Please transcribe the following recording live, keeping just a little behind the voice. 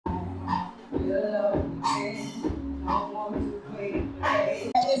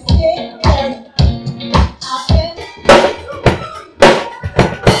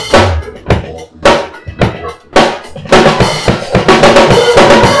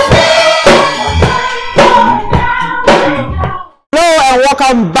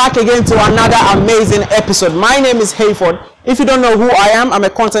Welcome back again to another amazing episode. My name is Hayford. If you don't know who I am, I'm a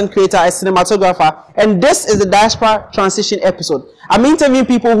content creator, a cinematographer, and this is the Diaspora Transition episode. I'm interviewing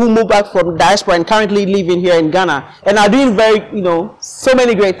people who moved back from diaspora and currently living here in Ghana and are doing so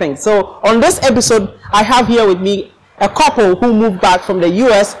many great things. So on this episode, I have here with me a couple who moved back from the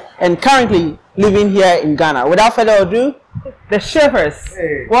US and currently living here in Ghana. Without further ado, the Chaffers.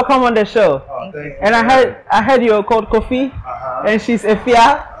 Hey. Welcome on the show. Oh, thank you. And I heard you're called Kofi, and she's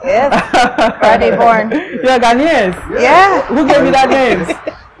Efia. Yes, Friday born. You're Ghanaians. Yeah. Who gave you that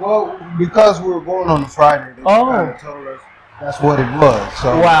name? Well, because we were born on a Friday, they kind of told us that's what it was.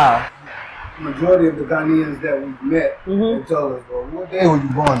 So wow. The majority of the Ghanaians that we've met, they told us, well, what day were you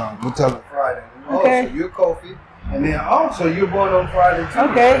born on? We'll tell them Friday. Okay. So you're Kofi. And then also you're born on Friday too.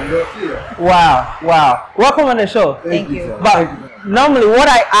 Okay. So Wow. Welcome on the show. Thank you. But normally what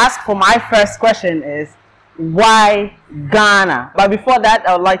I ask for my first question is, why Ghana? But before that,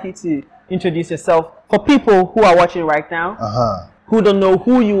 I would like you to introduce yourself for people who are watching right now, who don't know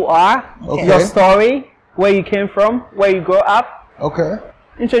who you are, your story, where you came from, where you grew up. Okay.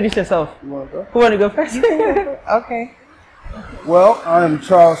 Introduce yourself. You want to go? Who want to go first? Okay. Well, I'm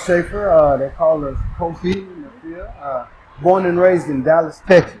Charles Chaffer. They call us Kofi. Born and raised in Dallas,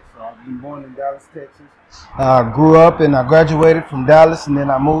 Texas. So I've been born in Dallas, Texas. Grew up and I graduated from Dallas, and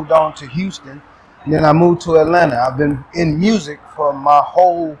then I moved on to Houston. And then I moved to Atlanta. I've been in music for my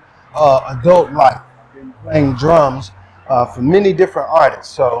whole adult life. I've been playing drums for many different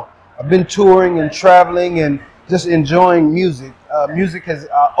artists. So I've been touring and traveling and just enjoying music. Music has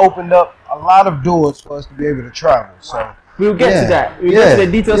opened up a lot of doors for us to be able to travel. So we'll get to that. We'll get to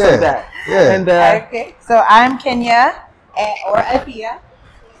the details of that. Yeah. And, okay. So I'm Kenya, or Afia,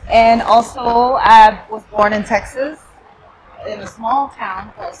 and also I was born in Texas, in a small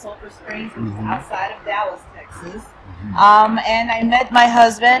town called Sulphur Springs, which is outside of Dallas, Texas. And I met my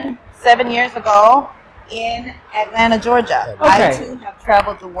husband 7 years ago in Atlanta, Georgia. Okay. I too have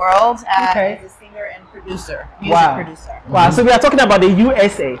traveled the world as a singer and producer, music producer. Wow. So we are talking about the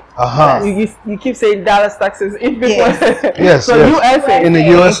USA. You keep saying Dallas, Texas. Yes. So USA. In the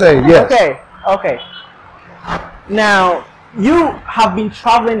USA, yes. Okay. Now, you have been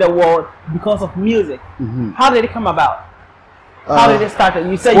traveling the world because of music. How did it come about? How did it start?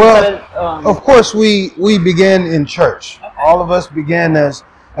 You said you started... of course, we began in church. Okay. All of us began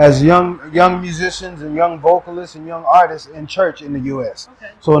as young musicians and young vocalists and young artists in church in the U.S.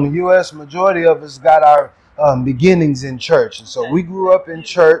 Okay. So in the U.S., majority of us got our beginnings in church. And so we grew up in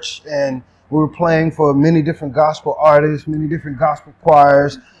church, and we were playing for many different gospel artists, many different gospel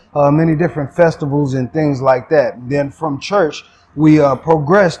choirs, many different festivals and things like that. And then from church, we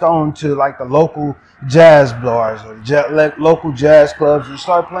progressed on to like the local jazz bars or local jazz clubs, and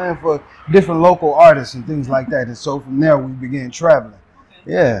started playing for different local artists and things like that. And so from there, we began traveling.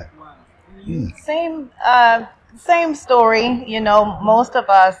 Yeah. Same story. You know, most of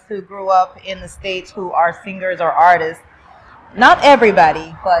us who grew up in the States who are singers or artists, not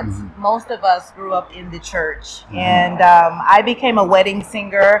everybody, but most of us grew up in the church. And I became a wedding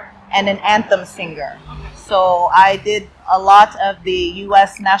singer and an anthem singer. So I did a lot of the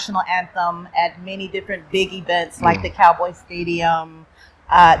U.S. national anthem at many different big events like the Cowboy Stadium,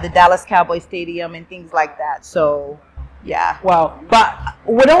 the Dallas Cowboy Stadium, and things like that. So yeah. Wow. But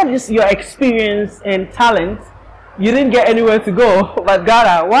with all this, your experience and talent, you didn't get anywhere to go but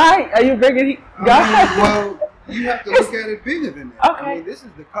Ghana. Why are you bringing Ghana? Well, you have to look at it bigger than that. Okay. I mean, this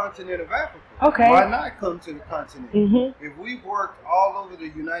is the continent of Africa. Okay. Why not come to the continent? If we've worked all over the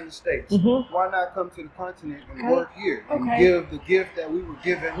United States, why not come to the continent and work here and give the gift that we were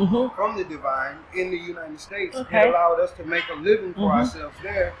given from the divine in the United States? It allowed us to make a living for ourselves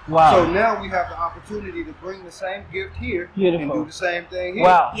there. Wow. So now we have the opportunity to bring the same gift here and do the same thing here.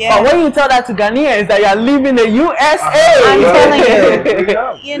 Wow. Yeah. But when you tell that to Ghanaians that you are living the USA, I'm telling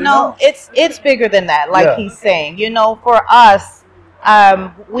you, it's bigger than that, like he's saying. You know, for us,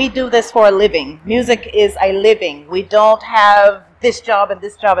 we do this for a living. Music is a living. We don't have this job and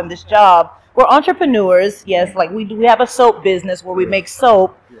this job and this job. We're entrepreneurs, yes. Like we have a soap business where we make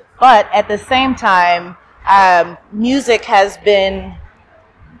soap, but at the same time, music has been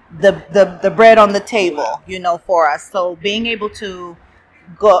the bread on the table, you know, for us. So being able to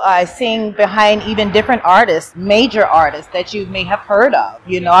go sing behind even different artists, major artists that you may have heard of.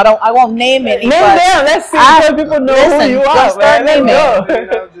 You know, I won't name any. Name them. Let's see so people know who you are. Start naming.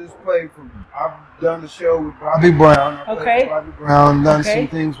 I just played for. I done the show with Bobby Brown. Okay. Bobby Brown, done some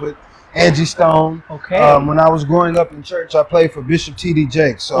things with Angie Stone. Okay. When I was growing up in church, I played for Bishop T.D.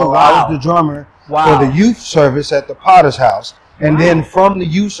 Jakes. So I was the drummer for the youth service at the Potter's House. And then from the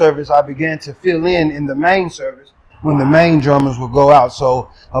youth service, I began to fill in the main service when the main drummers would go out.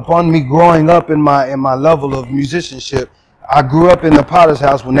 So upon me growing up in my level of musicianship, I grew up in the Potter's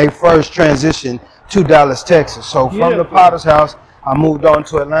House when they first transitioned to Dallas, Texas. So from the Potter's House, I moved on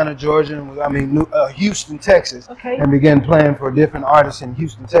to Atlanta, Georgia, and Houston, Texas, and began playing for different artists in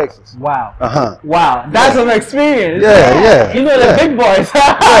Houston, Texas. Wow. Wow. That's an experience. Yeah. You know the big boys.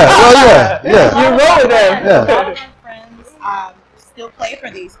 Yeah. You roll with them. A lot of my friends still play for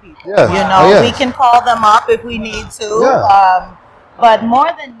these people. Yeah. You know, we can call them up if we need to. Yeah. But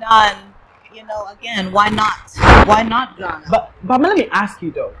more than none, you know, again, why not? Why not Ghana? But let me ask you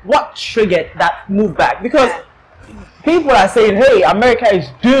though, what triggered that move back? Because people are saying, hey, America is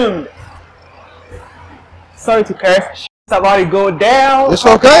doomed. Sorry to curse. It's about to go down. It's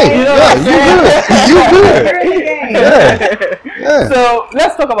okay. You know what I'm saying? You good. Yeah. So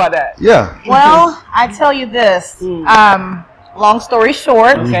let's talk about that. Yeah. Well, I tell you this. Long story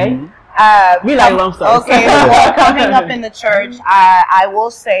short. Okay. We like long stories. Okay. Before coming up in the church, I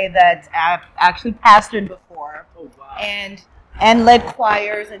will say that I've actually pastored before, and led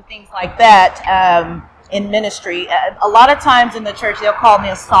choirs and things like that in ministry. A lot of times in the church, they'll call me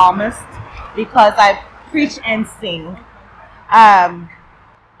a psalmist because I preach and sing.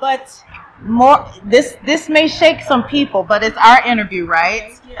 But this may shake some people, but it's our interview,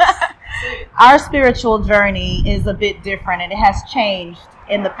 right? Yes. Our spiritual journey is a bit different, and it has changed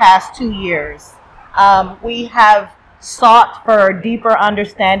in the past 2 years. We have sought for deeper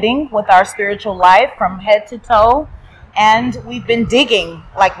understanding with our spiritual life from head to toe, and we've been digging,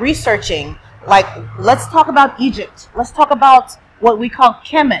 like researching, like let's talk about Egypt. Let's talk about what we call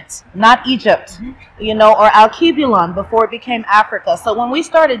Kemet, not Egypt, you know, or Alkebulan before it became Africa. So when we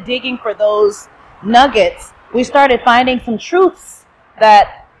started digging for those nuggets, we started finding some truths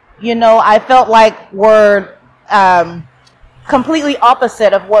that, you know, I felt like were completely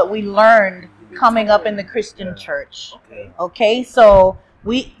opposite of what we learned coming up in the Christian church. Okay, so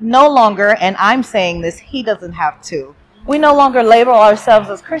we no longer, and I'm saying this, he doesn't have to, we no longer label ourselves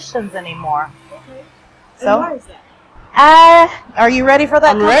as Christians anymore. So, why is that? Are you ready for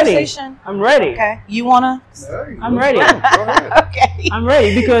that conversation? I'm ready. Okay. You wanna? I'm ready. Okay. I'm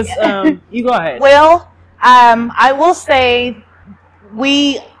ready because you go ahead. Well, I will say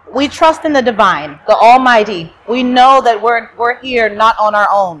we trust in the divine, the Almighty. We know that we're here not on our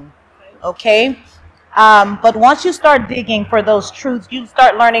own. Okay. But once you start digging for those truths, you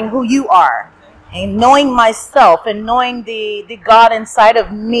start learning who you are, and knowing myself and knowing the God inside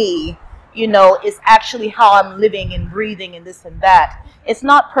of me. You know, is actually how I'm living and breathing and this and that. It's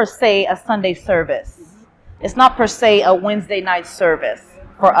not per se a Sunday service. It's not per se a Wednesday night service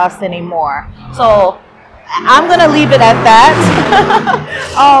for us anymore. So I'm going to leave it at that.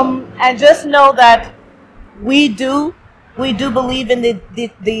 And just know that we do believe in the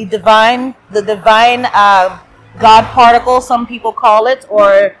divine God particle, some people call it,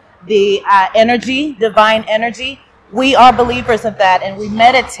 or the energy, divine energy. We are believers of that, and we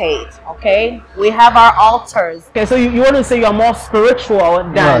meditate, okay? We have our altars. Okay, so you want to say you're more spiritual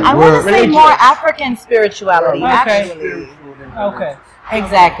than I want to say more African spirituality, actually. Okay.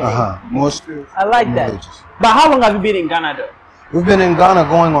 Exactly. More spiritual. I like that. Religious. But how long have you been in Ghana, though? We've been in Ghana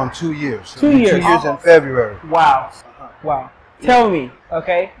going on 2 years. 2 years? 2 years in February. Wow. Wow. Tell me,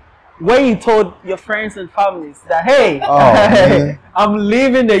 okay, when you told your friends and families that, hey, I'm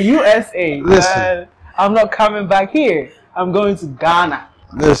leaving the USA. Listen. I'm not coming back here. I'm going to Ghana.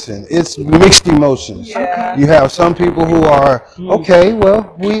 Listen, it's mixed emotions. Yeah. You have some people who are, okay,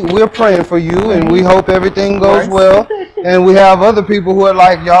 well, we're praying for you and we hope everything goes well. And we have other people who are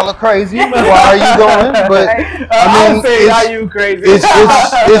like, y'all are crazy. Why are you going? But I mean, are you crazy?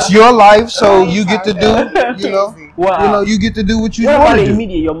 It's your life, so you get to do, you know, you get to do what you want to do.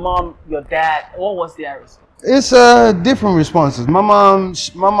 Immediate, your mom, your dad, what was their response? It's different responses. My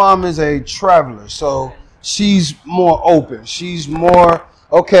mom is a traveler, so she's more open. She's more,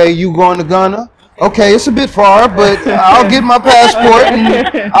 okay, you going to Ghana? Okay, it's a bit far, but I'll get my passport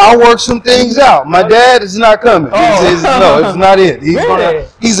and I'll work some things out. My dad is not coming. No, it's not it.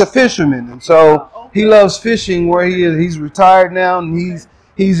 He's a fisherman, and so he loves fishing where he is. He's retired now, and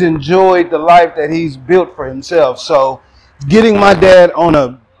he's enjoyed the life that he's built for himself. So getting my dad on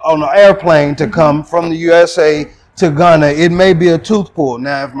an airplane to come from the USA to Ghana, it may be a tooth pull.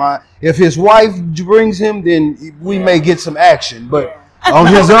 Now, if his wife brings him, then we may get some action. But on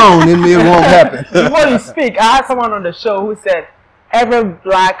his own, it won't happen. Before you speak, I had someone on the show who said every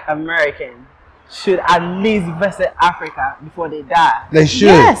Black American should at least visit Africa before they die. They should.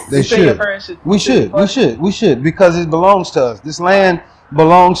 Yes. They should. We should because it belongs to us. This land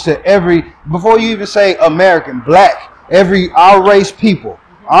belongs to before you even say American, black, our race people.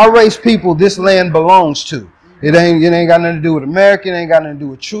 Our race people, this land belongs to. It ain't got nothing to do with American, it ain't got nothing to do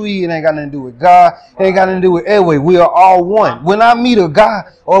with Chewy, it ain't got nothing to do with God, it ain't got nothing to do with Airway. We are all one. When I meet a guy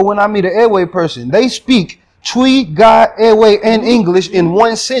or when I meet an Airway person, they speak Chewy, God, Airway, and English in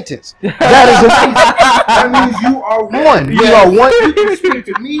one sentence. That is amazing. That means you are one. You are one. You can speak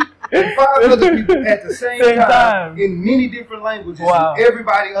to me and 5 other people at the same time in many different languages. Wow. And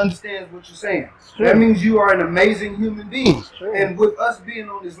everybody understands what you're saying. That means you are an amazing human being. And with us being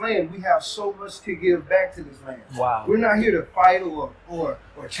on this land, we have so much to give back to this land. Wow. We're not here to fight or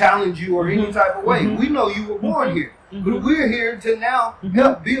challenge you or any type of way. We know you were born here. But we're here to now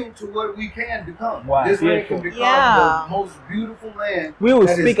help build to what we can become. Wow. This land can become the most beautiful land. We will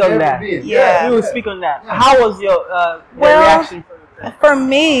speak on that. Yeah. We will speak on that. How was your reaction? For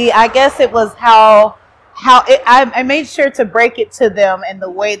me, I guess it was I made sure to break it to them in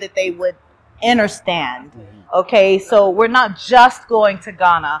the way that they would understand. Okay, so we're not just going to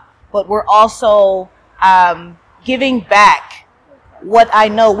Ghana, but we're also giving back what I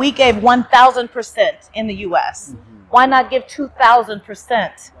know. We gave 1,000% in the U.S. Why not give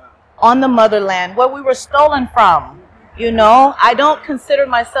 2,000% on the motherland where we were stolen from? You know, I don't consider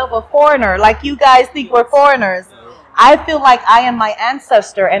myself a foreigner like you guys think we're foreigners. I feel like I am my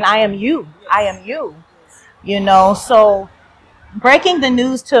ancestor and I am you. I am you. You know, so breaking the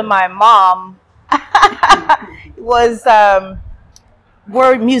news to my mom was,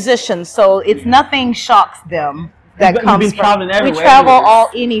 we're musicians, so it's nothing shocks them that comes from. We travel all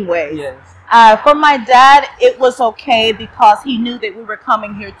anyway. Yes. For my dad, it was okay because he knew that we were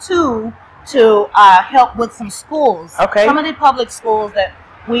coming here too to help with some schools. Okay. Some of the public schools that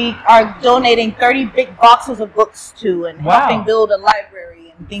we are donating 30 big boxes of books to and helping build a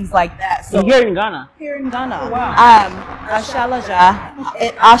library and things like that. So here in Ghana? Here in Ghana. Wow. Ashelaja.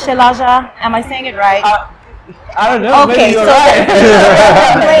 Am I saying it right? I don't know. Okay, so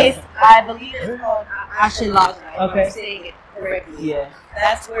the place, I believe it's called Ashelaja. Okay. I'm saying it correctly. Yeah.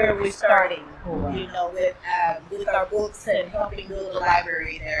 That's where we're starting, you know, with our books and helping build a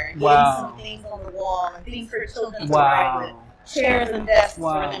library there. And getting some things on the wall and things for children to write with. Chairs and desks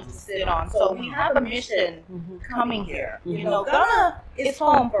for them to sit on. So we have a mission coming here. You know, Ghana is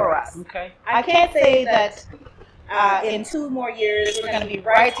home for us. Okay. I can't say that in 2 more years we're going to be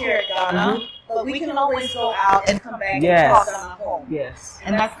right here at Ghana, but we can always go out and come back and call Ghana home. Yes.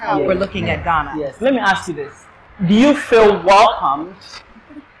 And that's how we're looking at Ghana. Yes. Let me ask you this. Do you feel welcomed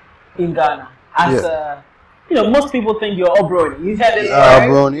in Ghana as a... You know, most people think you're Obroni. You said it, right?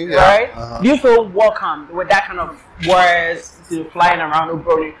 Obroni, right? Do you feel welcomed with that kind of words flying around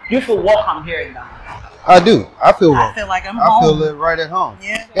Obroni? Do you feel welcome here in Ghana? I do. I feel welcome. I feel like I'm home. I feel it right at home.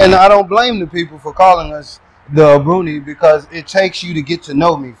 Yeah. And I don't blame the people for calling us the Obroni because it takes you to get to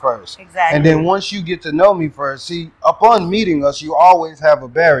know me first. Exactly. And then once you get to know me first, see, upon meeting us, you always have a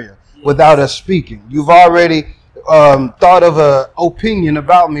barrier without us speaking. You've already thought of an opinion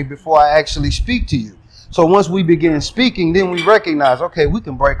about me before I actually speak to you. So once we begin speaking, then we recognize, okay, we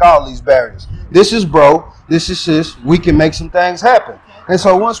can break all these barriers. This is bro, this is sis, we can make some things happen. And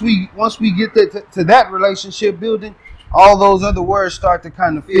so once we get to that relationship building, all those other words start to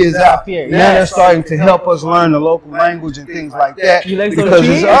kind of fizz out. Now they're starting to help us learn the local language and things like that. Because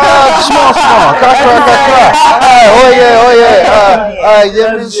it's small.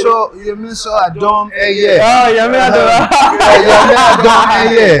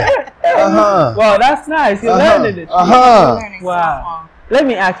 Wow, that's nice. You're learning it. Wow. Let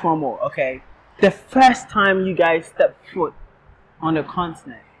me ask one more. Okay. The first time you guys stepped foot on the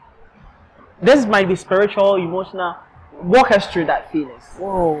continent, this might be spiritual, emotional. Walk us through that feeling.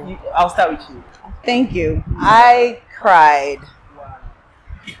 Whoa. I'll start with you. Thank you. I cried. Wow.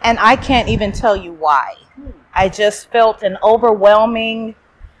 And I can't even tell you why. I just felt an overwhelming,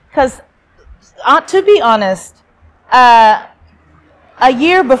 because to be honest, a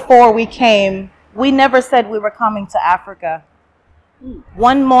year before we came, we never said we were coming to Africa.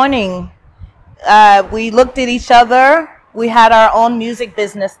 One morning, we looked at each other. We had our own music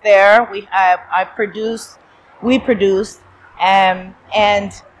business there. We produce, and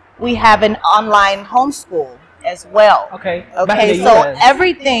we have an online homeschool as well. Okay. Okay. So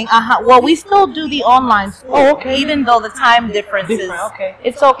everything. Well, we still do the online school. Oh, okay. Even though the time difference is. Okay.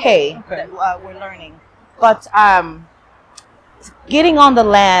 It's okay. Okay. We're learning, but getting on the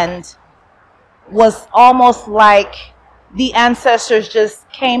land was almost like the ancestors just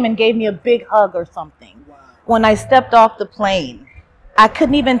came and gave me a big hug or something. Wow. When I stepped off the plane. I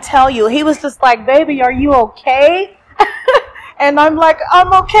couldn't even tell you. He was just like, baby, are you okay? And I'm like,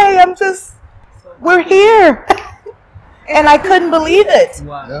 I'm okay. We're here. And I couldn't believe it.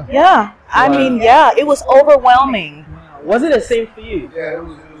 Wow. Yeah. I mean, yeah, it was overwhelming. Wow. Was it the same for you? Yeah, it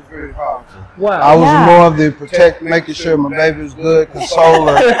was very powerful. Wow. I was more of the making sure my baby was good,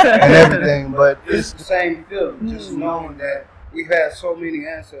 consoler, and everything. But it's the same feeling, just knowing that we've had so many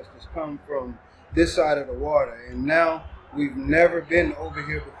ancestors come from this side of the water, and now we've never been over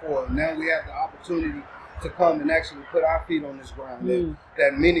here before. Now we have the opportunity to come and actually put our feet on this ground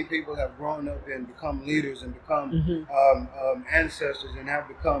that many people have grown up and become leaders and become ancestors and have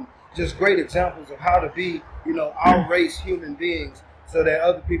become just great examples of how to be, you know, our race human beings, so that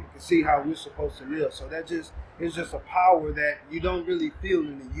other people can see how we're supposed to live. So that just is just a power that you don't really feel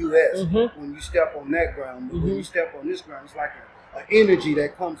in the U.S. When you step on that ground. But when you step on this ground, it's like an energy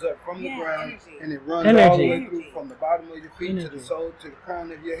that comes up from the ground and it runs all the way through from the bottom of your feet to the sole to the crown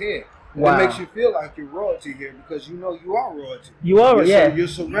of your head. Wow. It makes you feel like you're royalty here because you know you are royalty. You're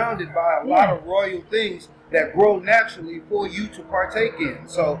surrounded by a lot of royal things that grow naturally for you to partake in.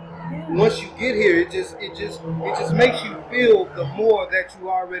 So once you get here, it just makes you feel the more that you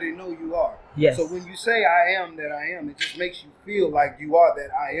already know you are. Yes. So when you say I am that I am, it just makes you feel like you are that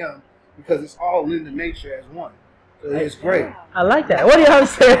I am because it's all in the nature as one. So it's great. I like that. What do you have to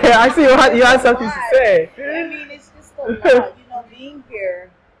say? I see you have something to say. I mean, it's just a lot. You know, being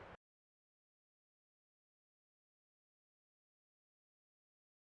here.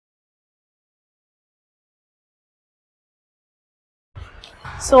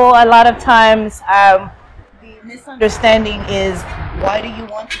 So a lot of times the misunderstanding is, why do you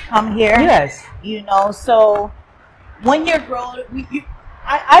want to come here? Yes. You know, so when you're grown,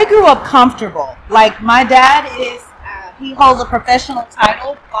 I grew up comfortable. Like my dad is, he holds a professional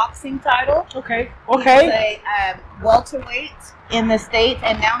title, boxing title. Okay. He's a welterweight in the States,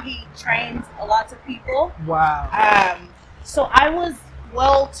 and now he trains a lot of people. Wow. So I was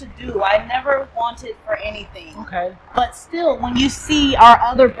well-to-do. I never wanted for anything. Okay. But still, when you see our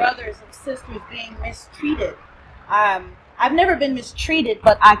other brothers and sisters being mistreated, I've never been mistreated,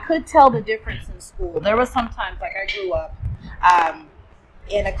 but I could tell the difference in school. There were some times, like I grew up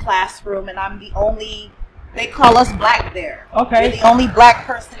in a classroom, and I'm the only, they call us black there. Okay. You're the only black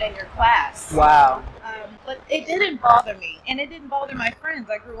person in your class. Wow. But it didn't bother me, and it didn't bother my friends.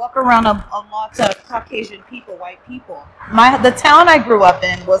 I grew up around a lot of Caucasian people, white people. The town I grew up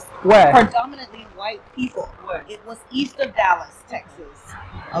in was predominantly white people. Where? It was east of Dallas, Texas.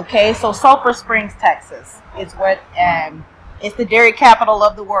 Okay, so Sulphur Springs, Texas is what, it's the dairy capital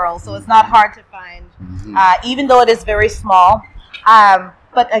of the world, so it's not hard to find, even though it is very small.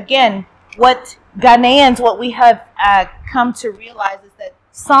 But again, what Ghanaians, what we have come to realize is that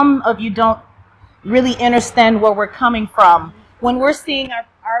some of you don't really understand where we're coming from. When we're seeing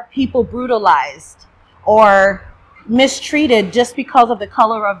our people brutalized or mistreated just because of the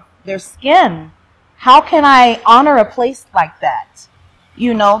color of their skin, how can I honor a place like that?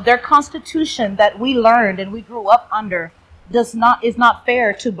 You know, their constitution that we learned and we grew up under is not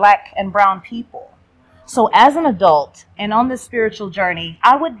fair to black and brown people. So as an adult and on this spiritual journey,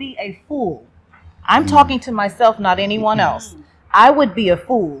 I would be a fool. I'm talking to myself, not anyone else. I would be a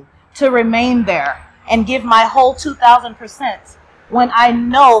fool to remain there and give my whole 2,000% when I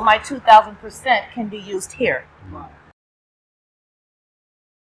know my 2,000% can be used here.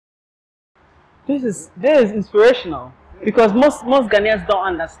 This is inspirational, because most Ghanaians don't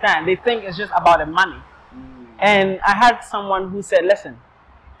understand. They think it's just about the money. And I had someone who said, listen,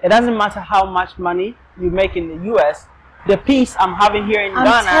 it doesn't matter how much money you make in the US, the peace I'm having here in Ghana,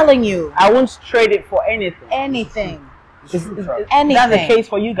 I'm telling you, I won't trade it for anything. Anything. Anything. That's the case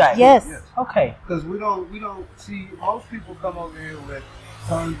for you guys? Yes. Okay. Because we don't see, most people come over here with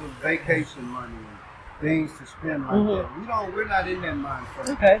tons of vacation money and things to spend like that. We're not in that mind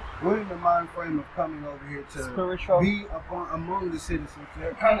frame. Okay. We're in the mind frame of coming over here to be among the citizens,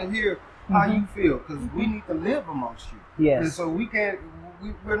 to kind of hear how you feel, because we need to live amongst you. Yes. And so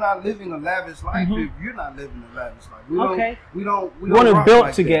we're not living a lavish life if you're not living a lavish life. We want to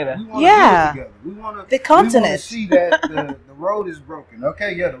build together. We want to build together. We want the continent. We want to see that the road is broken.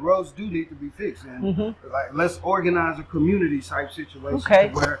 Okay, yeah, the roads do need to be fixed, and like let's organize a community type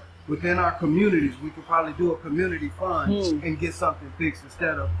situation where within our communities we could probably do a community fund and get something fixed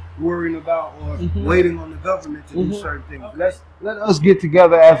instead of worrying about or waiting on the government to do certain things. Let us get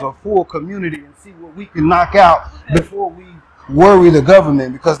together as a full community and see what we can knock out before we worry the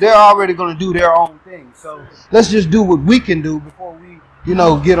government, because they're already going to do their own thing. So let's just do what we can do before we,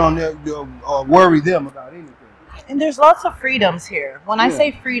 get on there or worry them about anything. And there's lots of freedoms here. When I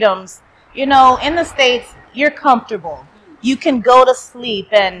say freedoms, in the States, you're comfortable. You can go to sleep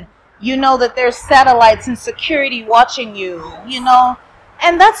and you know that there's satellites and security watching you, you know,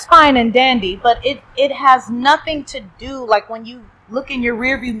 and that's fine and dandy, but it has nothing to do, like when you look in your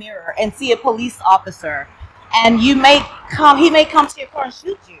rearview mirror and see a police officer and he may come to your car and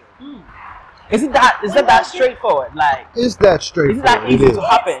shoot you. Is that straightforward? Like, it's that straightforward. Is that easy to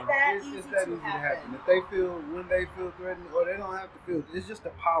happen? It's that easy to happen. When they feel threatened, or they don't have to feel, it's just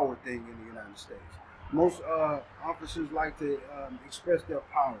a power thing in the United States. Most officers like to express their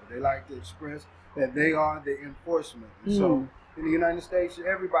power. They like to express that they are the enforcement. And so in the United States,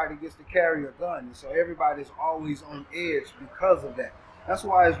 everybody gets to carry a gun. And so everybody's always on edge because of that. That's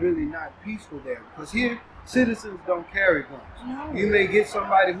why it's really not peaceful there. Because here, citizens don't carry guns. No. You may get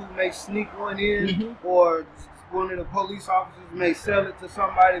somebody who may sneak one in, or one of the police officers may sell it to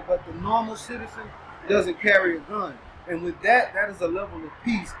somebody, but the normal citizen doesn't carry a gun. And with that, that is a level of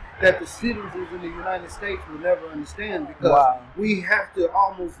peace that the citizens in the United States will never understand, because we have to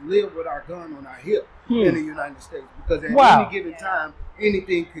almost live with our gun on our hip in the United States, because at any given time,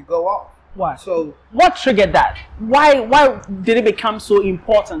 anything could go off. Why? So what triggered that? Why did it become so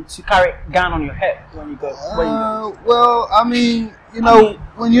important to carry a gun on your head when you go? Well, I mean, you know,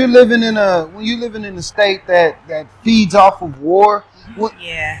 when you're living in a state that feeds off of war,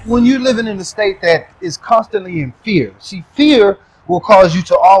 when you're living in a state that is constantly in fear. See, fear will cause you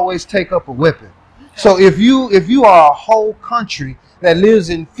to always take up a weapon. So if you are a whole country that lives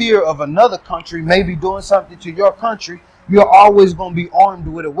in fear of another country maybe doing something to your country, you're always going to be armed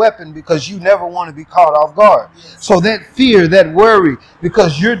with a weapon, because you never want to be caught off guard. So that fear, that worry,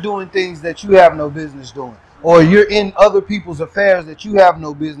 because you're doing things that you have no business doing, or you're in other people's affairs that you have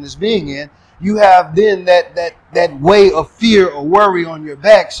no business being in, you have then that way of fear or worry on your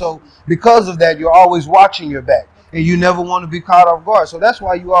back. So because of that, you're always watching your back, and you never want to be caught off guard. So that's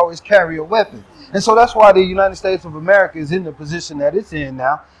why you always carry a weapon. And so that's why the United States of America is in the position that it's in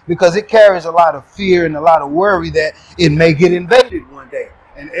now, because it carries a lot of fear and a lot of worry that it may get invaded one day.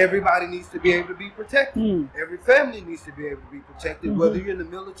 And everybody needs to be able to be protected. Every family needs to be able to be protected, whether you're in the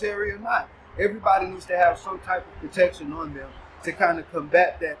military or not. Everybody needs to have some type of protection on them to kind of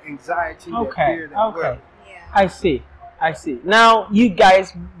combat that anxiety, that fear, that worry. Yeah. I see. Now, you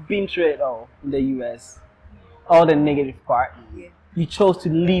guys been through it all in the U.S., all the negative part. You chose to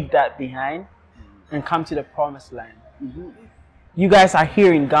leave that behind and come to the promised land. You guys are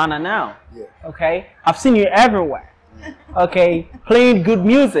here in Ghana now. Okay, I've seen you everywhere. Okay, playing good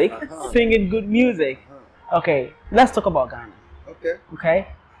music, singing good music. Okay, let's talk about Ghana. Okay,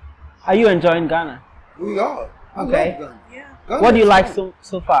 are you enjoying Ghana? We are. Okay. What do you like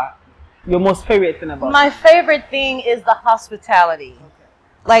so far? Your most favorite thing about it? My favorite thing is the hospitality.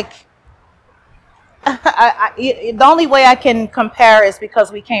 Like, the only way I can compare is because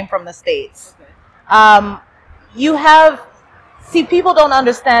we came from the States. People don't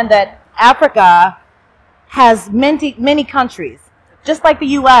understand that Africa has many countries, just like the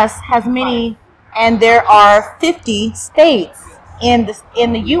U.S. has many, and there are 50 states in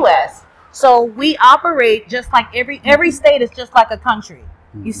the U.S. So we operate just like every state is just like a country.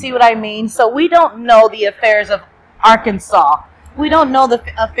 You see what I mean? So we don't know the affairs of Arkansas. We don't know the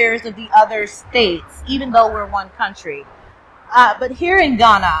affairs of the other states, even though we're one country. But here in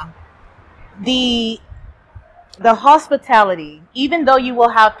Ghana, the hospitality, even though you will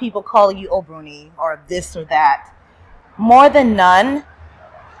have people calling you Obroni or this or that, more than none,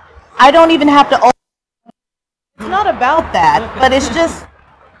 I don't even have to open. It's not about that, but it's just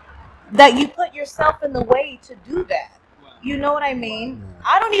that you put yourself in the way to do that. You know what I mean?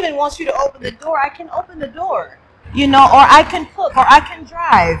 I don't even want you to open the door. I can open the door, you know, or I can cook, or I can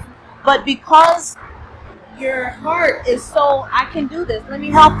drive. But because your heart is so, I can do this, let me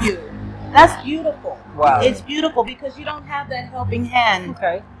help you. That's beautiful. Wow. It's beautiful because you don't have that helping hand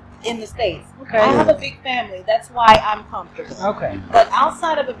in the States. I have a big family. That's why I'm comfortable. But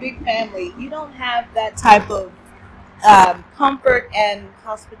outside of a big family, you don't have that type of comfort and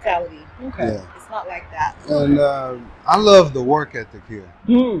hospitality. It's not like that. And I love the work ethic here.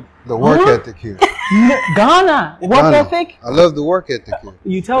 The work ethic here. Work ethic? I love the work ethic here.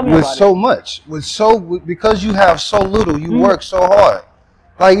 You tell me with about so much. Because you have so little, you work so hard.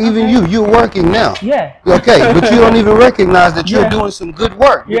 Like even you're working now. Okay, but you don't even recognize that you're doing some good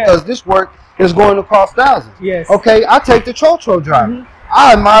work, because this work is going to cost thousands. Okay, I take the Chocho driver.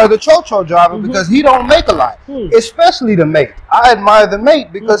 I admire the Chocho driver because he don't make a lot, especially the mate. I admire the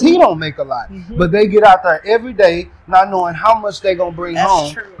mate because he don't make a lot, but they get out there every day not knowing how much they're going to bring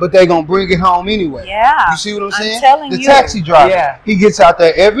home, but they're going to bring it home anyway. You see what I'm saying? The taxi driver, he gets out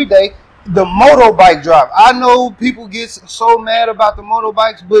there every day. The motorbike driver, I know people get so mad about the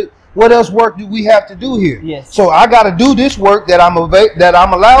motorbikes, but what else work do we have to do here? Yes. So I got to do this work that I'm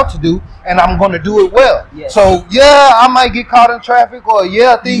allowed to do, and I'm going to do it well. Yes. So yeah, I might get caught in traffic, or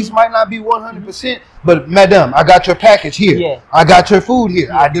yeah, things might not be 100%. But madam, I got your package here. Yeah. I got your food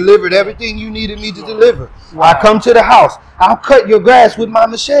here. I delivered everything you needed me to deliver. Wow. I come to the house. I'll cut your grass with my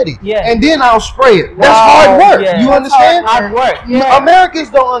machete. Yeah. And then I'll spray it. That's hard work. Yeah. You understand? Hard work. Yeah.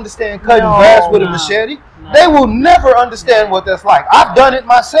 Americans don't understand cutting grass with a machete. No. They will never understand what that's like. I've done it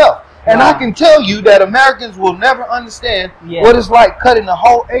myself. And I can tell you that Americans will never understand what it's like cutting a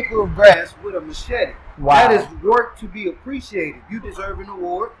whole acre of grass with a machete. Wow. That is work to be appreciated. You deserve an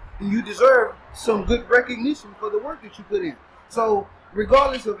award, and you deserve some good recognition for the work that you put in. So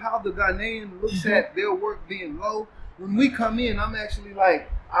regardless of how the Ghanaian looks at their work being low, when we come in, I'm actually like,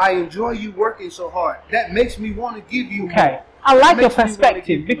 I enjoy you working so hard. That makes me want to give you more. I like your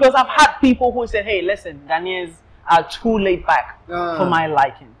perspective, because I've had people who say, hey, listen, Ghanaians are too laid back for my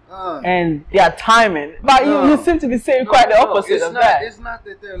liking. And they are timing. But you seem to be saying quite the opposite of that. It's not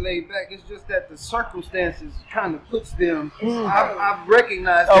that they're laid back. It's just that the circumstances kind of puts them. I've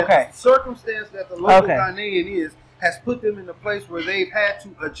recognized that the circumstance that the local Ghanaian has put them in a place where they've had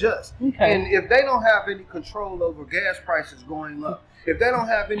to adjust. And if they don't have any control over gas prices going up, if they don't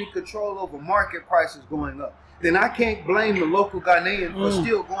have any control over market prices going up, then I can't blame the local Ghanaian for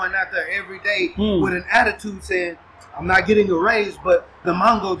still going out there every day with an attitude saying, I'm not getting a raise, but the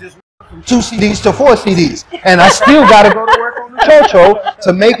mango just went from 2 CDs to 4 CDs. And I still got to go to work on the chocho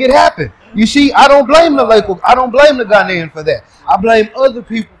to make it happen. You see, I don't blame the local, I don't blame the Ghanaian for that. I blame other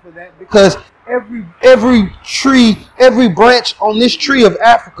people for that, because every tree, every branch on this tree of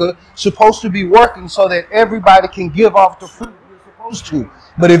Africa is supposed to be working so that everybody can give off the fruit we're supposed to.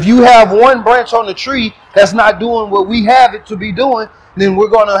 But if you have one branch on the tree that's not doing what we have it to be doing, then we're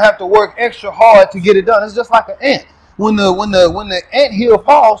going to have to work extra hard to get it done. It's just like an ant. When the ant hill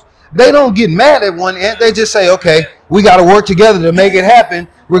falls, they don't get mad at one ant. They just say, okay, we got to work together to make it happen,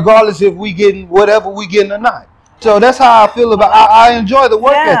 regardless if we getting whatever we getting or not. So that's how I feel about. I enjoy the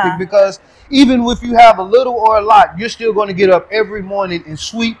work ethic, because even if you have a little or a lot, you're still going to get up every morning and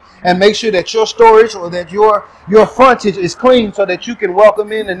sweep and make sure that your storage or that your frontage is clean, so that you can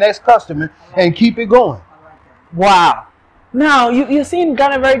welcome in the next customer and keep it going. Wow. Now you're seeing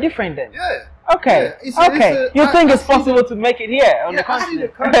Ghana very different then. Yeah. Okay. Yeah. You think it's possible to make it here on the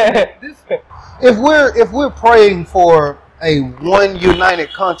continent? If we're praying for a one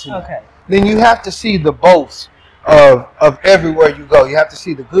united continent, then you have to see the both of everywhere you go. You have to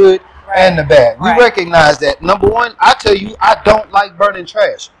see the good and the bad. We recognize that. Number one, I tell you, I don't like burning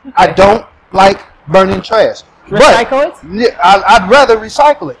trash. I don't like burning trash. Recycle it? I'd rather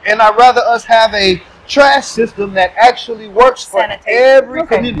recycle it, and I'd rather us have a trash system that actually works for every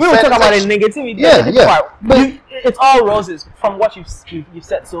community. We were talking about the negativity. But it's all roses from what you've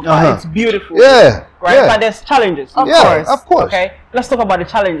said so far. It's beautiful. But there's challenges. Of course. Okay. Let's talk about the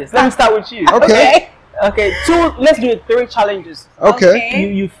challenges. Let me start with you. Okay. Let's do 3 challenges.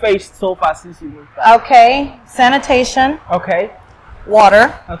 You faced so far since you moved back. Okay. Sanitation. Okay.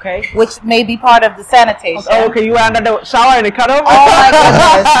 Water. Okay. Which may be part of the sanitation. Okay, you were under the shower in the cutoff? Oh my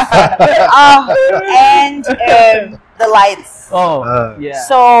goodness. And the lights. Yeah.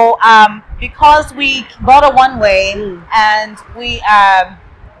 So because we bought a one-way and we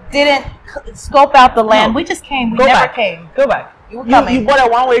didn't scope out the land, we just came. We never came. Go back. You bought a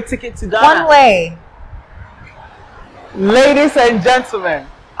one-way ticket to Ghana. One way. Ladies and gentlemen,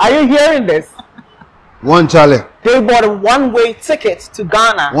 are you hearing this? One challenge. They bought a one-way ticket to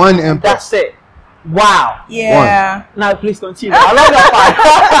Ghana. One empire. That's it. Wow. Yeah. Now please continue. I love that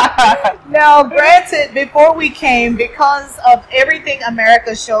part. Now, granted, before we came, because of everything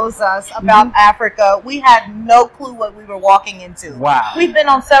America shows us about Africa, we had no clue what we were walking into. Wow. We've been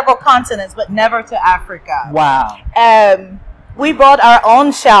on several continents, but never to Africa. Wow. We bought our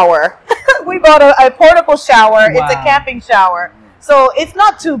own shower. We bought a portable shower. Wow. It's a camping shower. So it's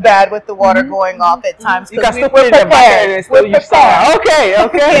not too bad with the water going off at times. You can still put it in the bucket. We're prepared. Okay.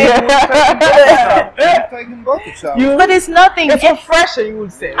 But it's nothing. It's refreshing, you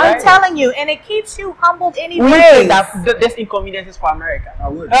would say. I'm telling you, and it keeps you humbled anyway. We think that this inconvenience is for America. I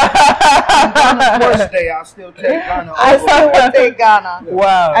would. On the worst day, I'll still take Ghana. I still would take Ghana.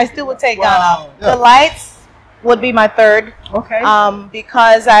 Wow. I still would take Ghana. The lights would be my third. Okay.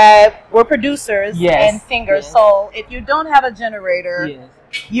 Because we're producers and singers, so if you don't have a generator,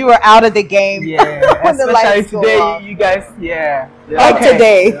 you are out of the game. Yeah. When the lights today, go off. you guys, Like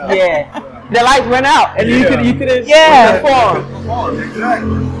today. The light went out, and you couldn't perform.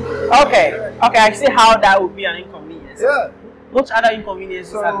 Exactly. Okay. I see how that would be an inconvenience. Yeah. Which other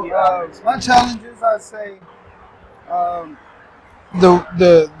inconveniences have you had? My challenges, I'd say,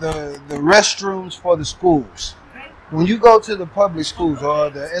 the restrooms for the schools. When you go to the public schools or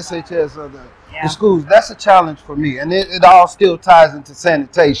the SHS or the schools, that's a challenge for me. And it all still ties into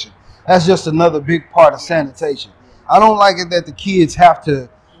sanitation. That's just another big part of sanitation. I don't like it that the kids have to,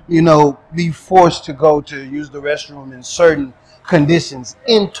 be forced to go to use the restroom in certain conditions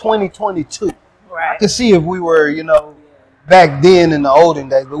in 2022. Right. I could see if we were, back then in the olden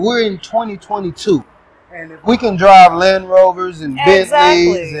days, but we're in 2022. And if we can drive Land Rovers and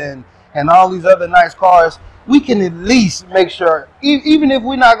Bentleys and all these other nice cars, we can at least make sure, even if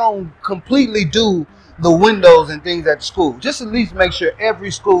we're not going to completely do the windows and things at the school, just at least make sure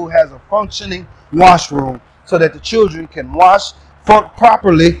every school has a functioning washroom so that the children can wash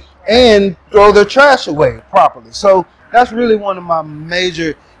properly and throw their trash away properly. So that's really one of my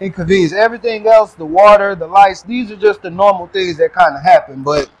major inconveniences. Everything else, the water, the lights, these are just the normal things that kind of happen.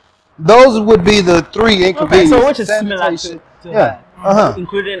 But those would be the three inconveniences. Okay, so which is similar to that,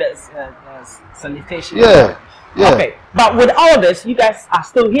 including sanitation. Yeah. Okay, but with all this, you guys are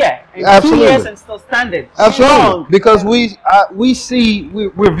still here. In Absolutely. 2 years and still standing. Absolutely. Because we see,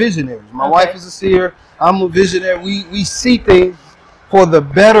 we're visionaries. My wife is a seer. I'm a visionary. We see things for the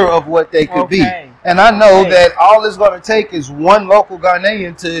better of what they could be. And I know that all it's going to take is one local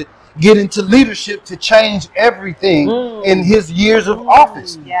Ghanaian to get into leadership to change everything in his years of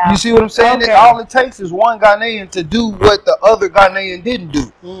office. You see what I'm saying? All it takes is one Ghanaian to do what the other Ghanaian didn't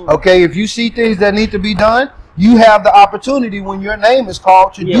do. Okay, if you see things that need to be done, you have the opportunity when your name is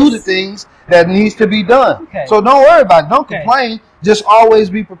called to do the things that needs to be done. So don't worry about it. Don't complain. Just always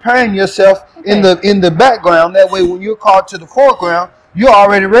be preparing yourself in the background. That way, when you're called to the foreground, you're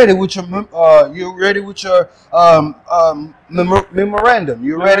already ready with your memorandum.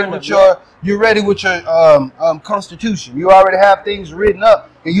 You're ready with your constitution. You already have things written up,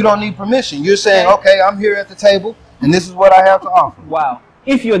 and you don't need permission. You're saying, okay, I'm here at the table, and this is what I have to offer. Wow.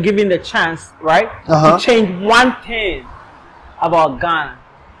 If you're given the chance, right, to change one thing about Ghana,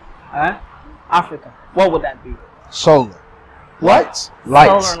 Africa, what would that be? Solar. Lights.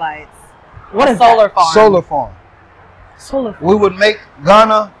 Solar lights. What is solar farm? Solar farm. Solar farm. We would make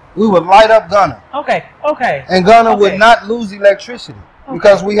Ghana, we would light up Ghana. Okay. And Ghana would not lose electricity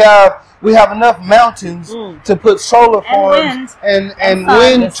because we have enough mountains to put solar farms and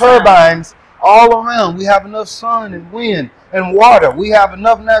wind turbines all around. We have enough sun and wind and water. We have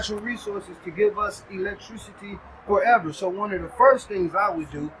enough natural resources to give us electricity forever. So one of the first things I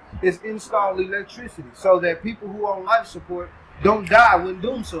would do is install electricity so that people who are on life support don't die when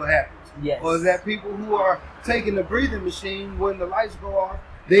doomsday happens. Yes. Or that people who are taking the breathing machine, when the lights go off,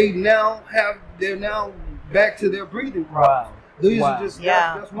 they're now back to their breathing problems. These are just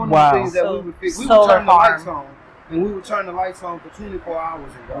that's one of the things that we would fix. We would turn the lights on, and we would turn the lights on for 24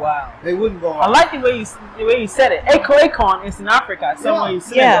 hours and go. Wow. They wouldn't go off. I like the way you said it. Akon is in Africa, somewhere in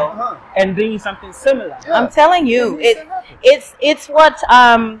Senegal, and doing something similar. Yeah. I'm telling you, it's what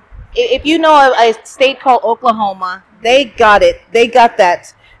if you know a state called Oklahoma, they got it. They got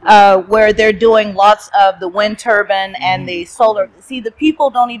that. Where they're doing lots of the wind turbine and the solar. See, the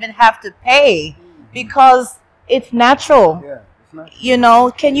people don't even have to pay because it's natural. Yeah, it's natural. You know,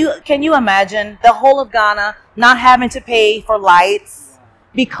 can you imagine the whole of Ghana not having to pay for lights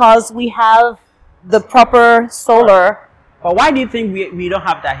because we have the proper solar? But why do you think we don't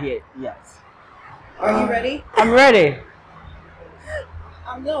have that here yet? Are you ready? I'm ready.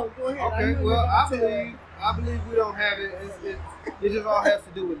 No, go ahead. Okay, well, I believe we don't have it. It just all has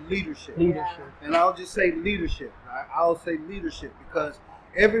to do with leadership. And I'll just say leadership. I'll say leadership because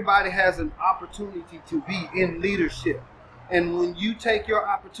everybody has an opportunity to be in leadership. And when you take your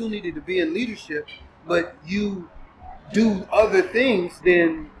opportunity to be in leadership, but you do other things,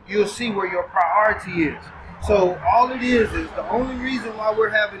 then you'll see where your priority is. So all it is the only reason why we're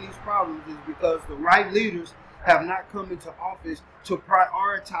having these problems is because the right leaders have not come into office to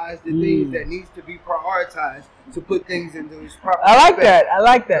prioritize the things that needs to be prioritized to put things into its proper I like respect. that. I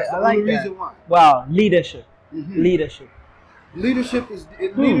like that. That's the I like only that. reason why. Wow, leadership. Leadership. Leadership is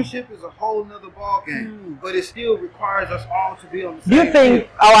a whole nother ball game, but it still requires us all to be on the same Do you think page.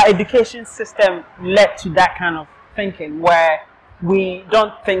 our education system led to that kind of thinking where we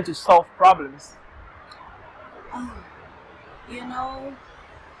don't think to solve problems? You know,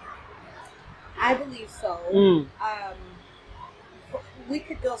 I believe so. We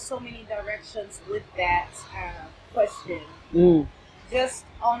could go so many directions with that question. Just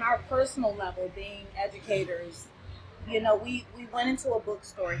on our personal level, being educators, you know, we went into a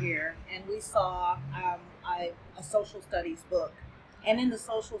bookstore here and we saw a social studies book. And in the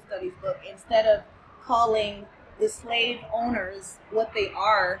social studies book, instead of calling the slave owners what they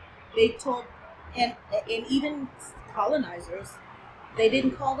are, they told, and even colonizers, they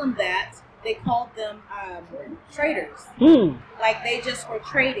didn't call them that. They called them traders. Like they just were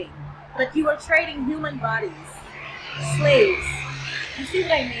trading. But you were trading human bodies, slaves. You see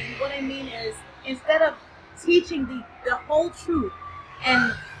what I mean? What I mean is, instead of teaching the whole truth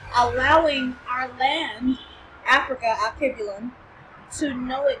and allowing our land, Africa, Akebulon, to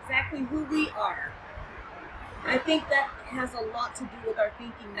know exactly who we are, I think that has a lot to do with our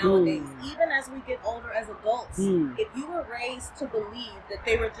thinking nowadays. Even as we get older as adults, if you were raised to believe that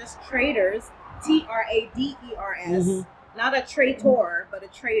they were just traders, traders, not a traitor, but a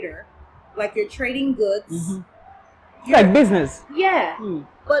trader, like you're trading goods. Like business. Yeah.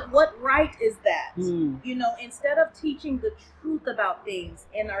 But what right is that? You know, instead of teaching the truth about things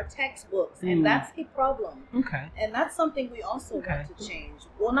in our textbooks, and that's a problem. Okay. And that's something we also want to change.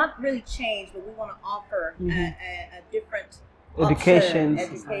 Well, not really change, but we want to offer a different education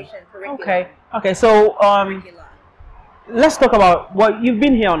curriculum. Okay. So let's talk about what you've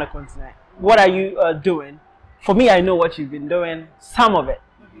been here on the continent. What are you doing? For me, I know what you've been doing. Some of it.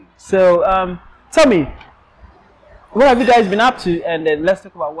 So tell me, what have you guys been up to? And then let's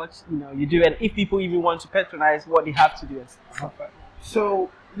talk about what you do, and if people even want to patronize what they have to do.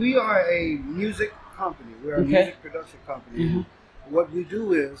 So we are a music company. We're a music production company. What we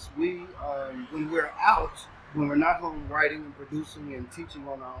do is we, when we're out, when we're not home writing and producing and teaching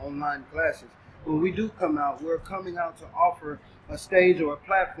on our online classes, when we do come out, we're coming out to offer a stage or a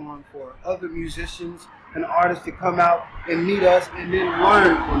platform for other musicians and artists to come out and meet us and then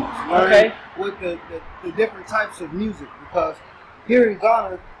learn from us. Learn with the different types of music, because here in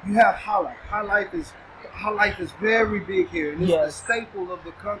Ghana you have high life. High life is very big here, and it's the staple of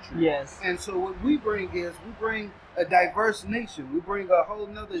the country. And so what we bring is we bring a diverse nation. We bring a whole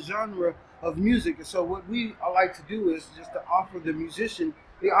nother genre of music. And so what we like to do is just to offer the musician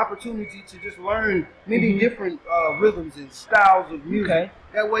the opportunity to just learn many different rhythms and styles of music.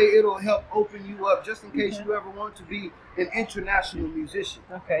 That way it'll help open you up just in case you ever want to be an international musician.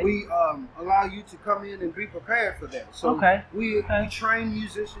 We allow you to come in and be prepared for that. So we train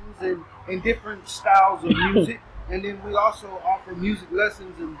musicians in different styles of music. And then we also offer music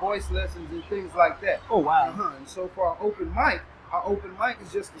lessons and voice lessons and things like that. Oh, wow. And so for our open mic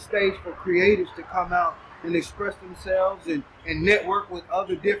is just a stage for creatives to come out and express themselves and network with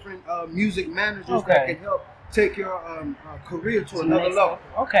other different music managers that can help take your career to another level.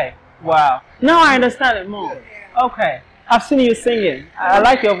 Wow. Now I understand it more. I've seen you singing. I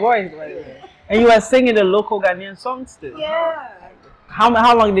like your voice, by the way. And you were singing the local Ghanaian songs too.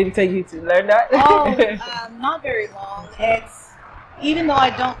 How long did it take you to learn that? Not very long. It's, even though I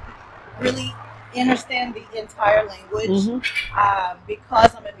don't really understand the entire language,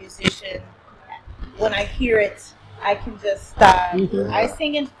 because I'm a musician, when I hear it, I can just, I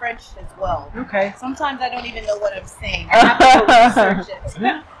sing in French as well. Sometimes I don't even know what I'm saying. I have to go research it.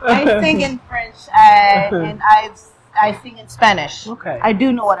 I sing in French and I sing in Spanish. I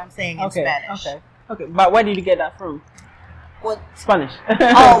do know what I'm saying in Spanish. But where did you get that from? What? Spanish.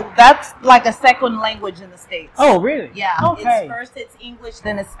 Oh, that's like a second language in the States. Oh, really? Yeah. First it's English,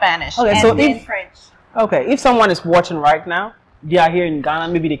 then it's Spanish, and so then French. If someone is watching right now, they are here in Ghana,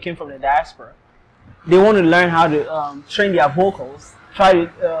 maybe they came from the diaspora, they want to learn how to train their vocals, try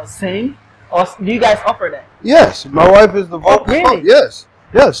to sing, or do you guys offer that? Yes, my wife is the vocal coach. Really? Yes,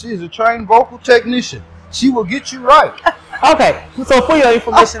 she's a trained vocal technician. She will get you right. So put your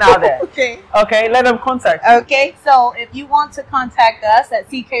information out there. Let them contact you. So if you want to contact us at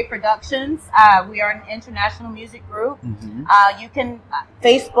CK Productions, we are an international music group. You can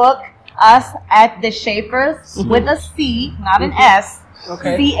Facebook us at the Chaffers with a C, not an S.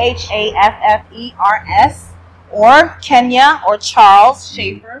 CHAFFERS, or Kenya or Charles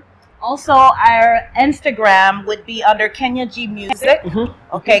Chaffer. Also, our Instagram would be under Kenya G Music.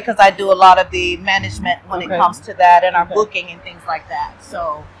 Because I do a lot of the management when it comes to that, and our booking and things like that.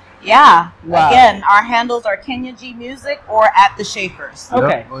 So, again, our handles are Kenya G Music or at the Chaffers. Or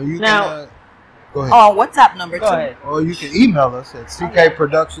you can, go ahead. Oh, WhatsApp number too. Or you can email us at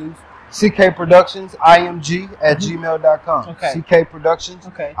ckproductionsimg@gmail.com.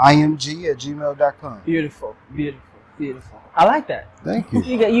 ckproductionsimg@gmail.com. Beautiful. I like that. Thank you.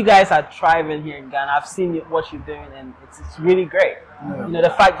 You guys are thriving here in Ghana. I've seen what you're doing, and it's really great. The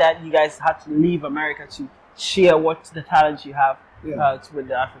fact that you guys had to leave America to share what the talent you have with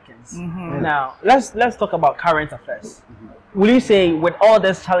the Africans. Now, let's talk about current affairs. Will you say, with all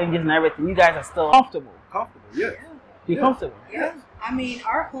these challenges and everything, you guys are still comfortable? Comfortable, yes. You're comfortable? Yeah. I mean,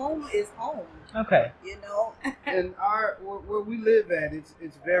 our home is home. Okay. You know. And where we live at, it's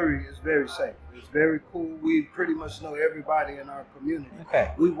very safe. It's very cool. We pretty much know everybody in our community.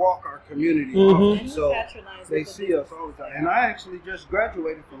 Okay. We walk our community often, so they see us all the time. And I actually just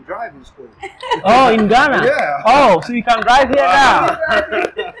graduated from driving school. Oh, in Ghana. Yeah. Oh, so you can drive here now.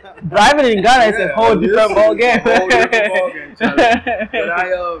 Driving in Ghana is a whole different ball game. Whole different ball game. But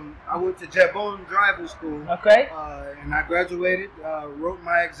I went to Jabon driving school. Okay. And I graduated, wrote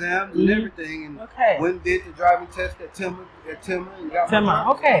my exams and everything, and went and did the driving test at Timmer and got my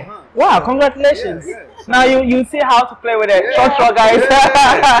driver's. Okay. Wow, congratulations. Yeah. Now you see how to play with the truck guys.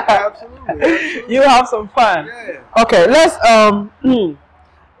 Absolutely. You have some fun. Yeah. Okay, let's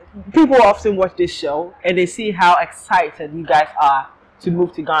people often watch this show and they see how excited you guys are to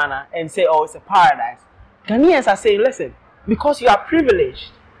move to Ghana and say, oh, it's a paradise. Ghanaians are saying, listen, because you are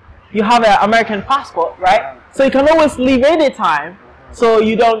privileged, you have an American passport, right? So you can always leave anytime, so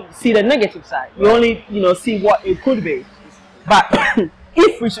you don't see the negative side. You only, see what it could be. But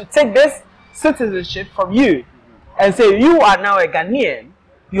if we should take this citizenship from you and say you are now a Ghanaian,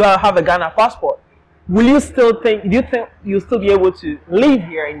 you have a Ghana passport, will you still do you think you'll still be able to live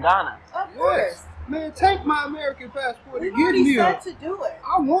here in Ghana? Of course. Man, take my American passport and We've give me already said to do it.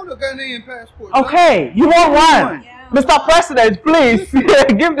 I want a Ghanaian passport. Okay, you want one? Yeah. Mr. President, please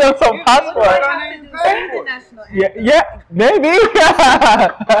give them some passport. Yeah, maybe.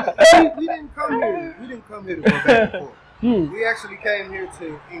 We didn't come here. We didn't come here to go back and forth. We actually came here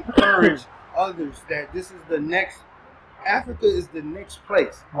to encourage others that this is the next. Africa is the next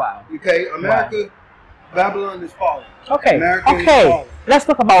place. Wow. Okay, America. Wow. Babylon is falling. Okay. America is falling. Let's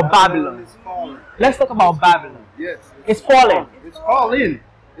talk about Babylon. Is falling. Let's talk about Babylon. Yes. It's falling. It's falling.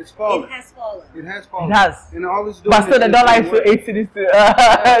 It's falling. It has fallen. It has fallen. It has. And all it's doing but still, the dollar is for 8 cities to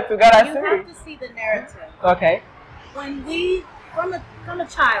Ghana. You have to see the narrative. Okay. When we, from a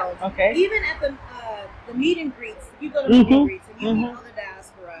child, even at the meet and greets, if you go to meet and greets and you meet other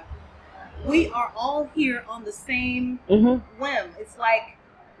diaspora, we are all here on the same whim. It's like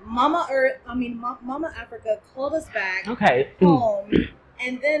Mama Africa called us back home,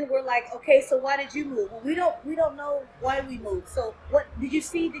 and then we're like, okay, so why did you move? Well, we don't know why we moved. So what did you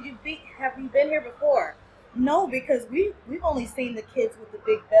see? Have you been here before? No, because we've only seen the kids with the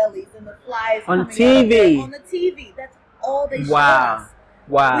big bellies and the flies on TV. On the TV, that's all they showed us.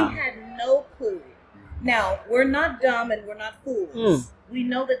 Wow. We had no clue. Now we're not dumb and we're not fools. We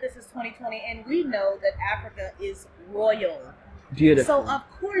know that this is 2020, and we know that Africa is royal. Beautiful. So of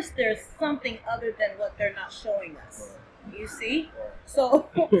course there's something other than what they're not showing us. You see? So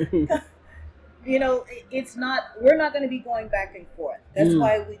it's not. We're not going to be going back and forth. That's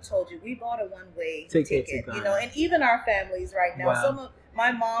why we told you we bought a one-way ticket. And even our families right now. Some of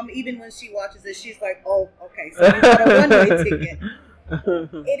my mom, even when she watches this, she's like, "Oh, okay, so we bought a one-way ticket."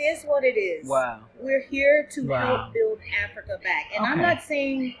 It is what it is. Wow. We're here to help build Africa back. And I'm not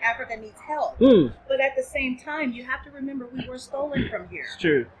saying Africa needs help. But at the same time, you have to remember we were stolen from here. It's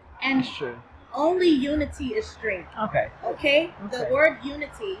true. And it's true. Only unity is strength. Okay? The word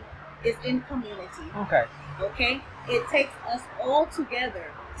unity is in community. Okay? It takes us all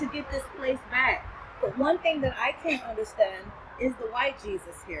together to get this place back. But one thing that I can't understand is the white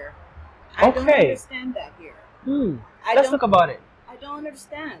Jesus here. I don't understand that here. Let's talk about it. I don't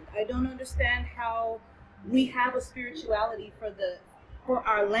understand. I don't understand how we have a spirituality for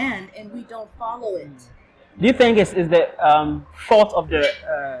our land and we don't follow it. Do you think it's the fault of the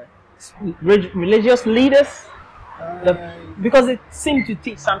religious leaders? Because it seems to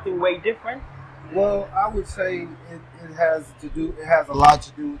teach something way different. Well, I would say it has a lot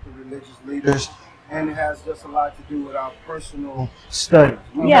to do with the religious leaders, and it has just a lot to do with our personal studies.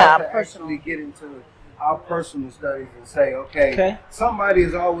 We have to actually get into our personal studies and say, okay, somebody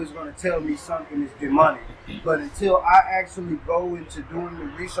is always going to tell me something is demonic, but until I actually go into doing the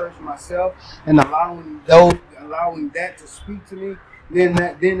research myself and allowing that to speak to me, then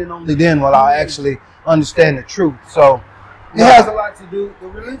and only then will I actually understand the truth. So it has a lot to do. The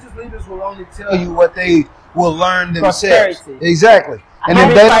religious leaders will only tell you what they will learn themselves. Prosperity. Exactly. And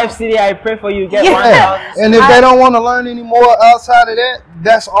if they 5 city, I pray for you get 1,000. And if they don't want to learn any more outside of that,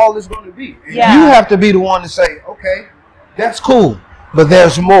 that's all it's going to be. And you have to be the one to say, okay, that's cool, but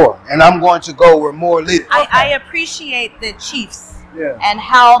there's more, and I'm going to go where more lives. I appreciate the chiefs and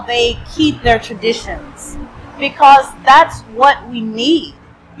how they keep their traditions, because that's what we need.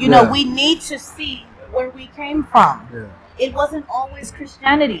 You know, we need to see where we came from. It wasn't always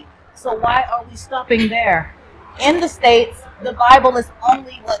Christianity, so why are we stopping there? In the States, the Bible is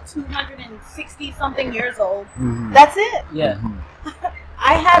only 260 something years old. That's it. Yeah. I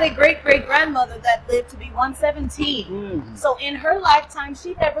I had a great-great-grandmother that lived to be 117. So in her lifetime,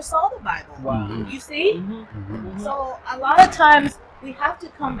 she never saw the Bible. Wow. You see? So a lot of times we have to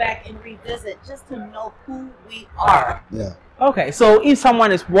come back and revisit just to know who we are. Yeah. Okay, so if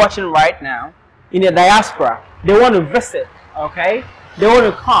someone is watching right now in the diaspora, they want to visit, okay? They want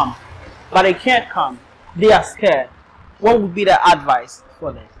to come, but they can't come. They are scared. What would be the advice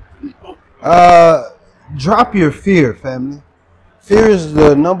for them? Drop your fear, family. Fear is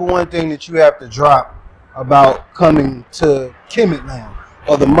the #1 thing that you have to drop about coming to Kemet land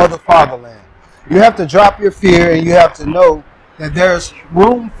or the mother fatherland. You have to drop your fear, and you have to know that there's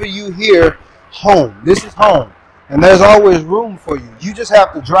room for you here, home. This is home, and there's always room for you. You just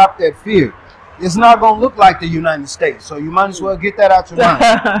have to drop that fear. It's not going to look like the United States, so you might as well get that out your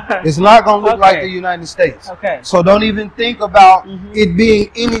mind. It's not going to look like the United States. Okay. So don't even think about it being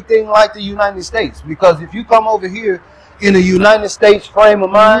anything like the United States, because if you come over here in a United States frame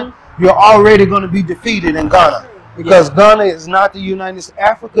of mind, you're already going to be defeated in Ghana, because Ghana is not the United States.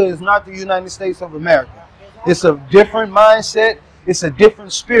 Africa is not the United States of America. It's a different mindset. It's a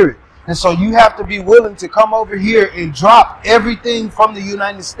different spirit. And so you have to be willing to come over here and drop everything from the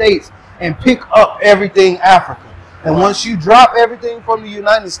United States and pick up everything Africa. And once you drop everything from the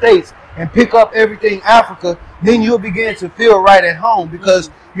United States and pick up everything Africa, then you'll begin to feel right at home, because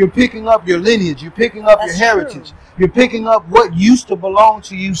you're picking up your lineage, you're picking up your heritage, you're picking up what used to belong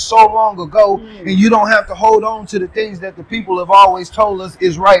to you so long ago, and you don't have to hold on to the things that the people have always told us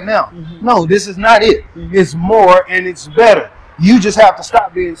is right now. No, this is not it. It's more and it's better. You just have to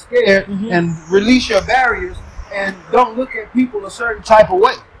stop being scared and release your barriers, and don't look at people a certain type of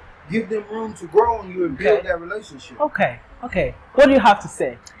way. Give them room to grow on you and build that relationship. Okay. What do you have to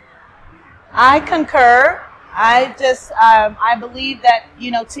say? I concur. I just, I believe that,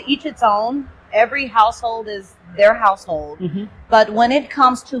 to each its own. Every household is their household. But when it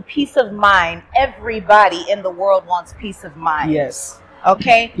comes to peace of mind, everybody in the world wants peace of mind. Yes.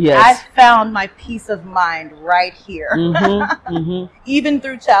 Okay? Yes. I found my peace of mind right here. Even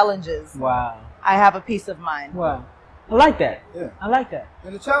through challenges. Wow. I have a peace of mind. Wow. I like that. Yeah. I like that.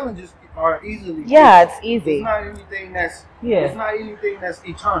 And the challenges are easily Yeah, fixed. it's easy. It's not anything that's Yeah. it's not anything that's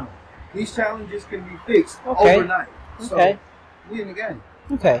eternal. These challenges can be fixed Okay. overnight. So Okay. we in the game.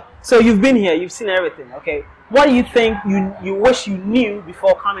 Okay. So you've been here, you've seen everything. Okay. What do you think you wish you knew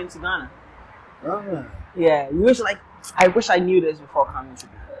before coming to Ghana? Yeah, you wish, like, I wish I knew this before coming to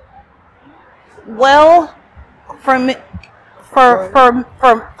Ghana. Well, for me,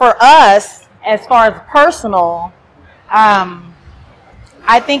 for us, as far as personal,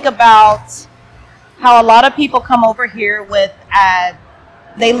 I think about how a lot of people come over here with,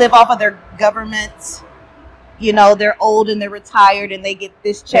 they live off of their government. They're old and they're retired and they get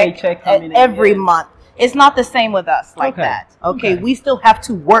this check every month. It's not the same with us like that. Okay, we still have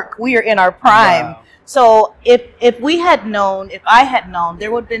to work. We are in our prime. Wow. So if we had known, if I had known,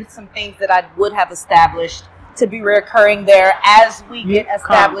 there would have been some things that I would have established to be recurring there as we get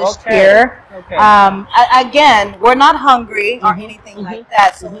established here. Again, we're not hungry or anything like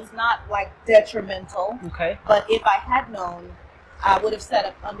that, so it's not like detrimental. But if I had known, I would have set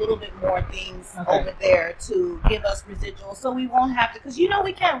up a little bit more things over there to give us residuals, so we won't have to, because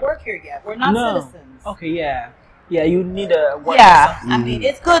we can't work here yet. We're not citizens. Yeah, you need a work. I mean,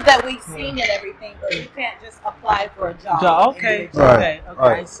 it's good that we've seen and everything, but you can't just apply for a job. Okay.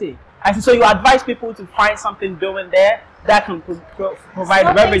 I see. So you advise people to find something doing there that can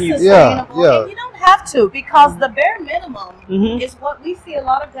provide revenue. And you don't have to, because the bare minimum is what we see a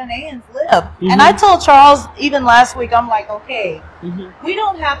lot of Ghanaians live. And I told Charles even last week, I'm like, okay, we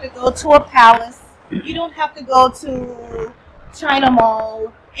don't have to go to a palace. You don't have to go to China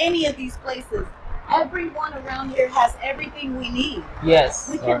Mall, any of these places. Everyone around here has everything we need. Yes.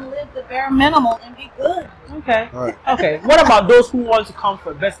 We can live the bare minimum and be good. Okay. What about those who want to come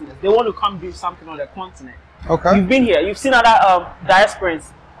for business? They want to come do something on the continent. You've been here. You've seen other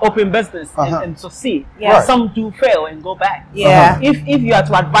diasporans open business and succeed. Some do fail and go back. If you are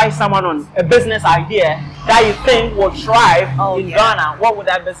to advise someone on a business idea that you think will thrive in Ghana, what would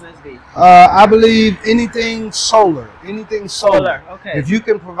that business be? I believe anything solar. Anything solar. If you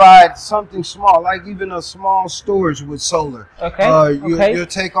can provide something small, like even a small storage with solar, you'll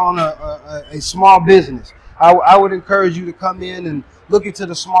take on a small business. I would encourage you to come in and look into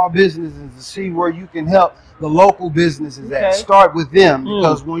the small businesses to see where you can help the local businesses at. Start with them,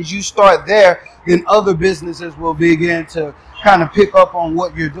 because once you start there, then other businesses will begin to kind of pick up on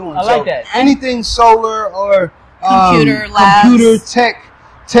what you're doing. I like that. Anything solar or computer labs, computer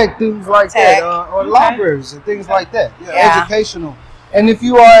tech things like that, or libraries and things like that. Educational. And if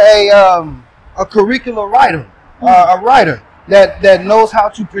you are a curricular writer, a writer, that knows how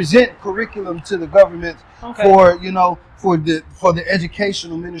to present curriculum to the government for for the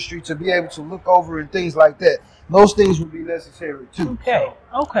educational ministry to be able to look over and things like that. Those things would be necessary too. Okay.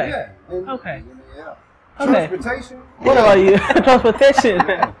 So, okay. Yeah. And, okay. Yeah. Okay. Transportation. What about you? Transportation.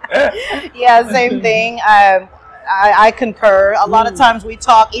 Yeah, same thing. I concur. A lot of times we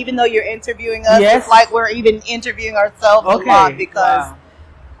talk, even though you're interviewing us, it's like we're even interviewing ourselves a lot because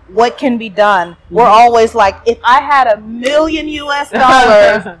what can be done? We're always like, if I had $1 million US,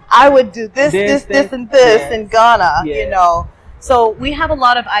 I would do this, and this in Ghana, you know. So we have a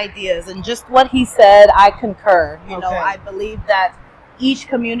lot of ideas, and just what he said, I concur. You know, I believe that each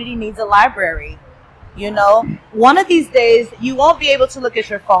community needs a library. You know, one of these days you won't be able to look at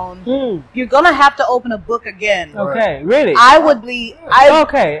your phone. You're gonna have to open a book again. Okay, really? I would be.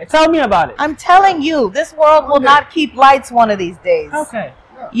 Okay, tell me about it. I'm telling you, this world will not keep lights one of these days. Okay.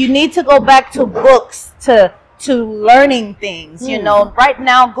 You need to go back to books, to learning things. You know, right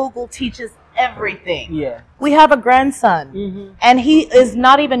now Google teaches everything. Yeah. We have a grandson, and he is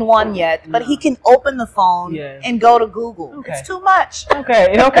not even 1 yet, but he can open the phone and go to Google. Okay. It's too much.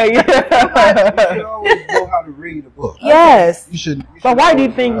 Okay. You should always know how to read a book. Yes. You should. But why do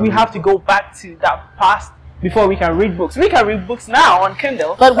you think we have to go back to that past before we can read books? We can read books now on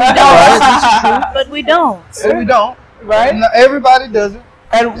Kindle, but we don't. But we don't. And we don't. Right? Not everybody doesn't.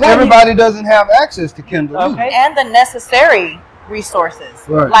 And everybody doesn't have access to Kindle. Okay. And the necessary resources.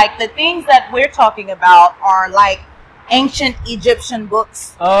 Right. Like the things that we're talking about are like ancient Egyptian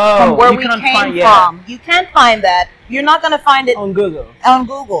books from where we came from. You can't find that. You're not going to find it on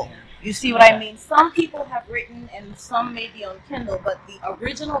Google. You see what I mean? Some people have written and some may be on Kindle, but the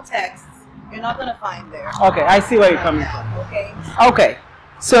original texts you're not going to find there. Okay, I see where you're coming from. Okay. Okay.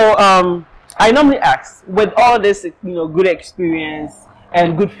 So I normally ask, with all this, good experience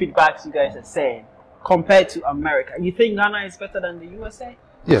and good feedbacks you guys are saying, compared to America, you think Ghana is better than the USA?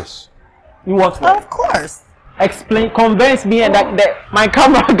 Yes. In what way? Of course. Convince me and that my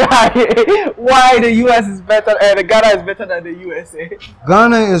camera guy why the US is better and Ghana is better than the USA.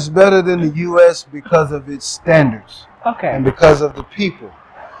 Ghana is better than the US because of its standards. Okay. And because of the people.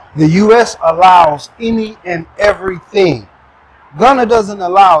 The US allows any and everything. Ghana doesn't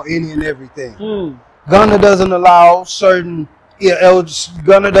allow any and everything. Ghana doesn't allow certain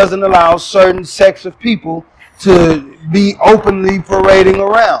sects of people to be openly parading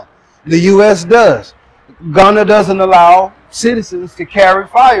around. The U.S. does. Ghana doesn't allow citizens to carry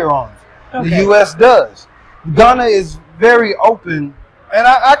firearms. Okay. The U.S. does. Ghana is very open, and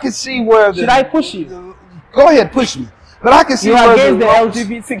I can see where the... Should I push you? Go ahead, push me. But I can see where against the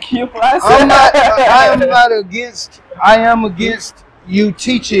LGBTQ+. I am against you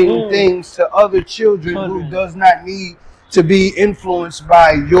teaching things to other children who does not need to be influenced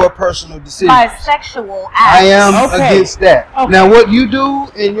by your personal decisions. By sexual acts. I am against that. Okay. Now, what you do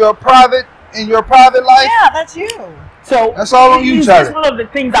in your private life? Yeah, that's you. So that's all on you, Charlie. Is this one of the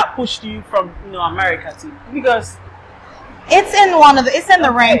things that pushed you from America to? Because it's in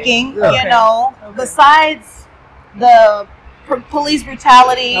the ranking. Yeah. Besides the police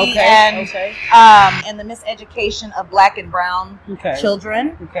brutality and the miseducation of black and brown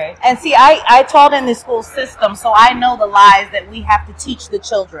children. Okay. And see, I taught in the school system, so I know the lies that we have to teach the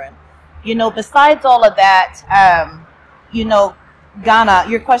children. Besides all of that, Ghana,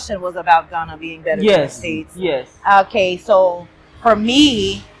 your question was about Ghana being better than the States. Yes. Okay, so for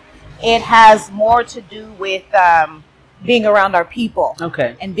me, it has more to do with being around our people.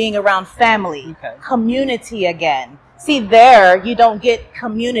 Okay. And being around family. Okay. Community again. See, there, you don't get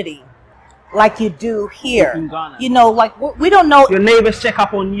community like you do here. In Ghana. Like, we don't know. Your neighbors check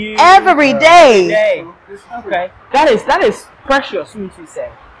up on you. Every day. Okay. That is precious, you say.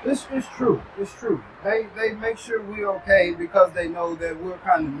 It's true. It's true. They make sure we're okay because they know that we're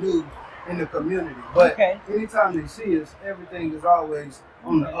kind of new in the community. But anytime they see us, everything is always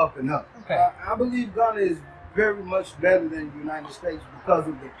on the up and up. Okay. I believe Ghana is very much better than the United States because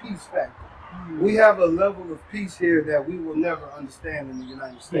of the peace factor. We have a level of peace here that we will never understand in the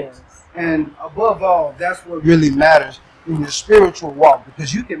United States. Yes. And above all, that's what really matters in your spiritual walk,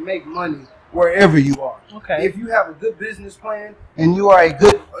 because you can make money wherever you are. Okay. If you have a good business plan and you are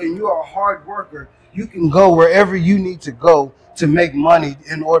a hard worker, you can go wherever you need to go to make money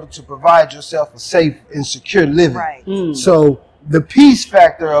in order to provide yourself a safe and secure living. Right. So the peace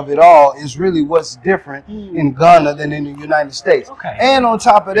factor of it all is really what's different in Ghana than in the United States. Okay. And on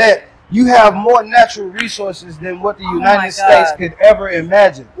top of that, you have more natural resources than what the United States could ever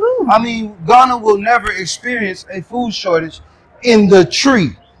imagine. Woo. I mean, Ghana will never experience a food shortage in the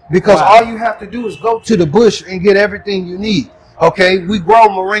tree because all you have to do is go to the bush and get everything you need. Okay, we grow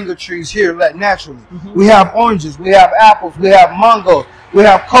moringa trees here naturally. We have oranges, we have apples, we have mango, we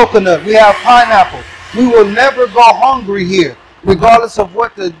have coconut, we have pineapple. We will never go hungry here, regardless of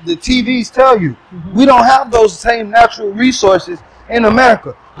what the TVs tell you. We don't have those same natural resources in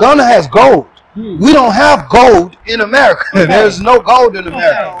America. Ghana has gold. We don't have gold in America. There's no gold in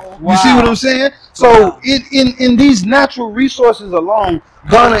America. You see what I'm saying? So in these natural resources alone,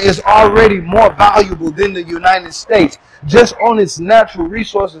 Ghana is already more valuable than the United States, just on its natural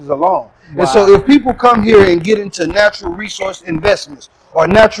resources alone. And so if people come here and get into natural resource investments or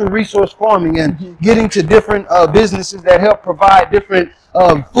natural resource farming and get into different businesses that help provide different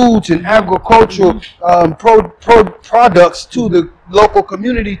foods and agricultural products to the local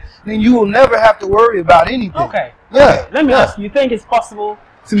community, then you will never have to worry about anything. Okay. Let me ask you, think it's possible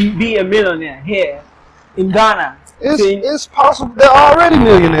to be a millionaire here in Ghana? It's possible. There are already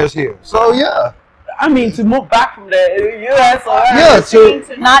millionaires here. So yeah. I mean, to move back from the US or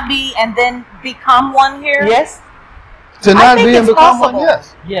to not be and then become one here. Yes. To not be and become one.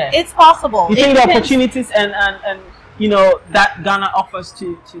 Yes. Yeah. It's possible. You think the opportunities and you know that Ghana offers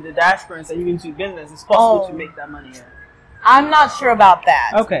to the diasporans and even to business, it's possible to make that money here? I'm not sure about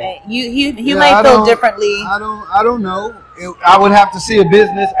that. Okay. You may feel differently. I don't know. I would have to see a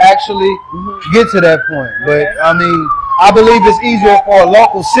business actually get to that point. But I mean, I believe it's easier for a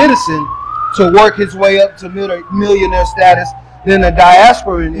local citizen to work his way up to millionaire status than a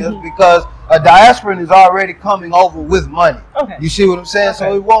diasporan is, because a diasporan is already coming over with money. Okay. You see what I'm saying?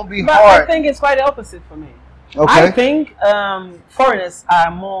 So it won't be hard. I think it's quite the opposite for me. Okay. I think foreigners are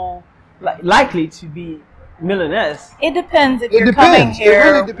more likely to be millionaires. It depends if you're coming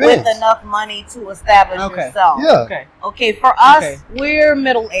here with enough money to establish yourself. Yeah. Okay, for us, we're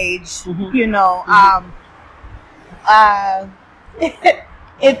middle-aged, you know.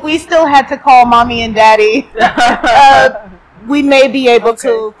 If we still had to call mommy and daddy, we may be able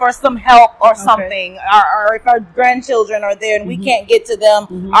to for some help or something. Or if our grandchildren are there and we can't get to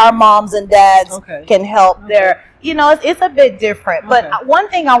them, our moms and dads can help there. You know, it's a bit different. But one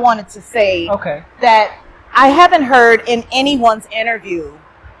thing I wanted to say that I haven't heard in anyone's interview,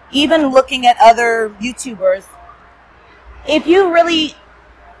 even looking at other YouTubers, if you really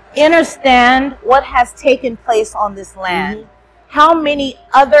understand what has taken place on this land, how many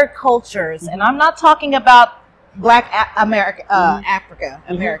other cultures, and I'm not talking about Black Africa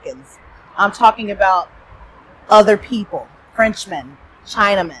Americans, I'm talking about other people, Frenchmen,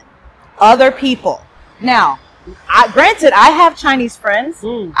 Chinamen, other people. Now, granted, I have Chinese friends,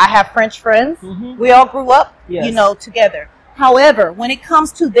 I have French friends, we all grew up, you know, together. However, when it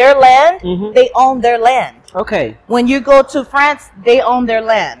comes to their land, they own their land. Okay. When you go to France, they own their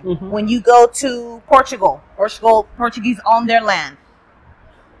land. When you go to Portugal, Portuguese own their land.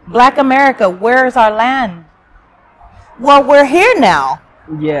 Black America, where is our land? Well, we're here now.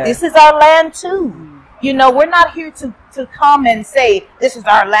 Yeah. This is our land too. You know, we're not here to come and say, this is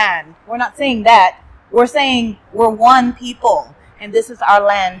our land. We're not saying that. We're saying we're one people and this is our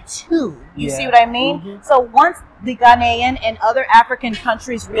land too. You see what I mean? So once the Ghanaian and other African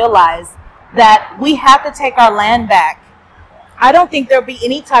countries realize that we have to take our land back, I don't think there'll be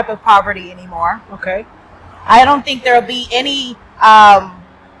any type of poverty anymore. Okay. I don't think there'll be any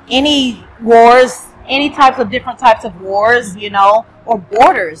wars, any different types of wars, you know, or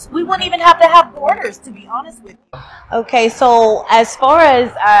borders. We wouldn't even have to have borders, to be honest with you. Okay, so as far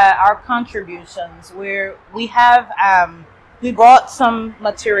as our contributions, we brought some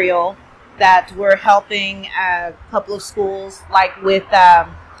material that we're helping a couple of schools, like with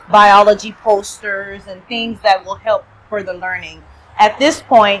biology posters and things that will help further learning. At this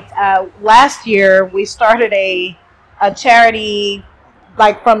point, last year, we started a charity,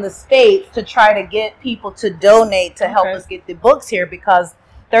 like from the States, to try to get people to donate to help us get the books here, because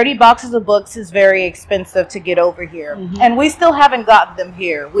 30 boxes of books is very expensive to get over here. And we still haven't gotten them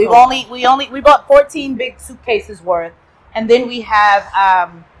here. We bought 14 big suitcases worth, and then we have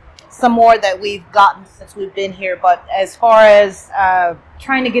some more that we've gotten since we've been here. But as far as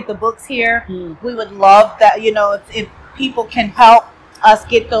trying to get the books here, we would love that, you know, if people can help us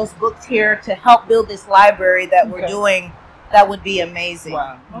get those books here to help build this library that we're doing, that would be amazing.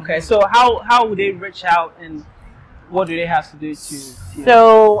 Wow. Okay, so how would they reach out, and what do they have to do to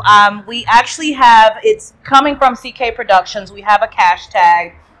So we actually have, it's coming from CK Productions. We have a cash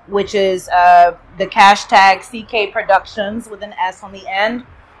tag, which is the cash tag CK Productions with an S on the end.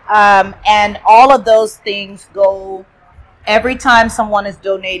 And all of those things go, every time someone is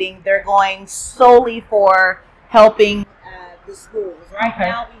donating, they're going solely for helping the schools. Right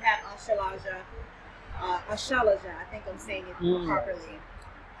now we have Ashalaja, I think I'm saying it properly.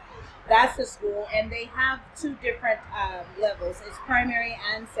 That's the school, and they have 2 different levels. It's primary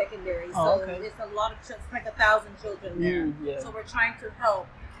and secondary. So it's a lot of children, like 1,000 children there. Yeah. So we're trying to help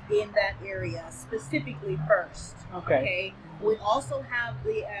in that area specifically first. Okay. We also have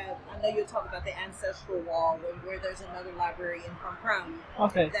the. I know you're talking about the ancestral wall, where there's another library in Pampram.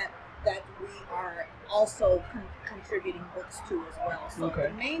 That we are also contributing books to as well. So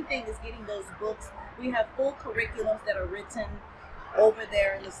the main thing is getting those books. We have full curriculums that are written over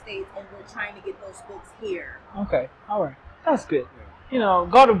there in the States, and we're trying to get those books here. Okay, all right, that's good. You know,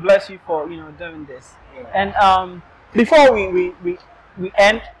 God will bless you for doing this. And before we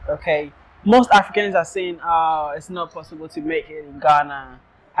end, okay, most Africans are saying, it's not possible to make it in Ghana.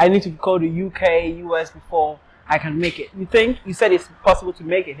 I need to go to UK, US before I can make it. You said it's possible to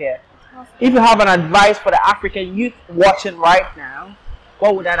make it here. If you have an advice for the African youth watching right now,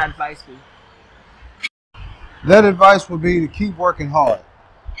 what would that advice be? That advice would be to keep working hard.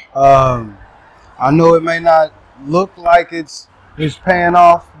 I know it may not look like it's paying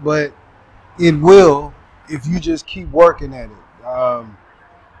off, but it will if you just keep working at it.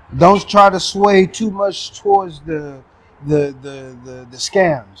 Don't try to sway too much towards the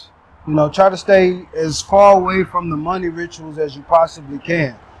scams. You know, try to stay as far away from the money rituals as you possibly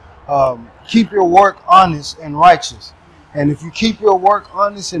can. Keep your work honest and righteous. And if you keep your work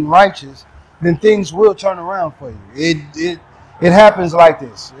honest and righteous, then things will turn around for you. It happens like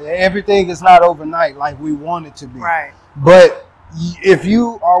this. Everything is not overnight like we want it to be. Right. But if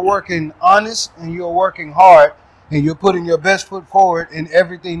you are working honest and you're working hard and you're putting your best foot forward in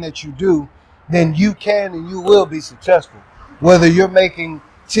everything that you do, then you can and you will be successful. Whether you're making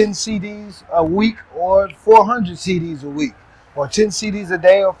 10 CDs a week or 400 CDs a week, or 10 CDs a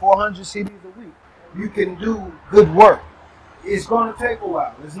day or 400 CDs a week, you can do good work. It's going to take a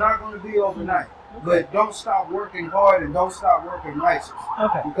while. It's not going to be overnight. But don't stop working hard and don't stop working righteous.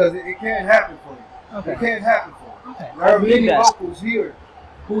 Because it can't happen for you. It can't happen for you. There are many locals here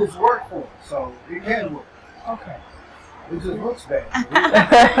who's worked for it, so it can work. It just looks bad.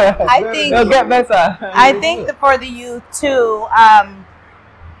 I think it'll get better. I think that for the youth too,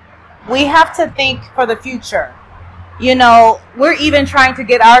 we have to think for the future. You know, we're even trying to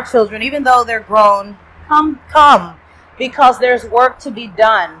get our children, even though they're grown, come, because there's work to be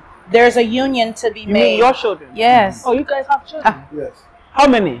done. There's a union to be made. You mean your children? Yes. Oh, you guys have children? Yes. How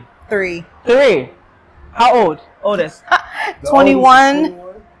many? 3. 3. How old? Oldest? 21,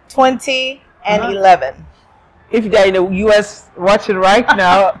 20, and 11. If they're in the US watching right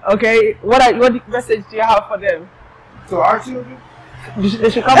now, okay, what message do you have for them? So our children? They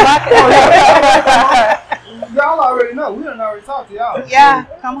should come back? Y'all already know. We done already talked to y'all. Yeah,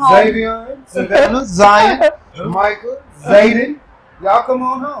 come home. Xavier, Savannah, Zion, Michael, Zayden. Y'all come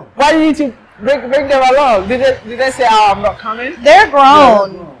on home. Why do you need to bring them along? Did they say, oh, I'm not coming? They're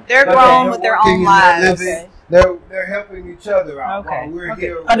grown. They're grown with their own lives. They're helping each other out while we're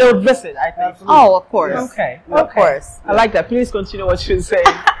here. And they'll visit, I think. Absolutely. Oh, of course. Okay. Of course. I like that. Please continue what you're saying.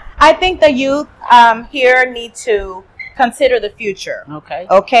 I think the youth here need to consider the future.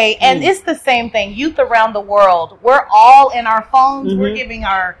 Okay. And it's the same thing. Youth around the world, we're all in our phones. We're giving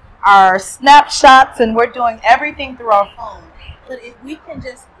our snapshots and we're doing everything through our phone. But if we can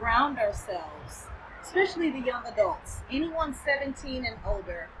just ground ourselves, especially the young adults, anyone 17 and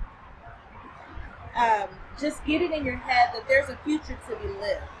older, just get it in your head that there's a future to be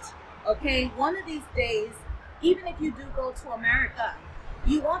lived. Okay? One of these days, even if you do go to America,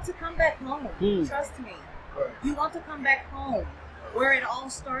 you want to come back home. Trust me. You want to come back home where it all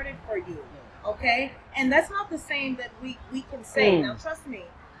started for you. Okay? And that's not the same that we can say. Now, trust me,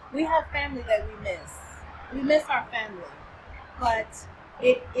 we have family that we miss. We miss our family. But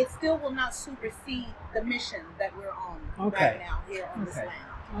it still will not supersede the mission that we're on right now here on this land.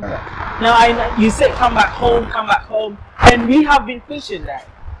 Now, you said come back home, and we have been pushing that.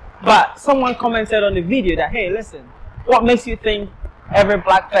 But someone commented on the video that, hey, listen, what makes you think every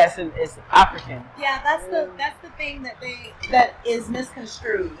black person is African? Yeah, that's the thing that is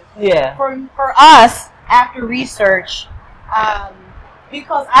misconstrued. Yeah. For us, after research,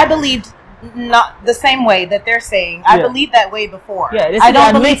 because I believed not the same way that they're saying. I believed that way before. Yeah, I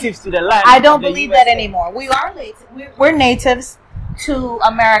don't believe natives to the land. I don't believe that anymore. We are we're natives to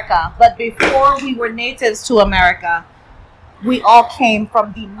America, but before we were natives to America, we all came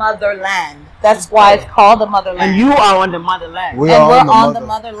from the motherland. That's why it's called the motherland. And you are on the motherland. We're on the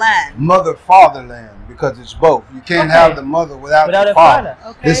motherland. Mother-fatherland, because it's both. You can't have the mother without the father.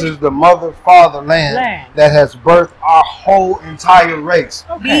 Okay. This is the mother-fatherland that has birthed our whole entire race.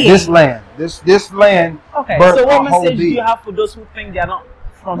 This land. This land birthed so what our whole message do being. you have for those who think they're not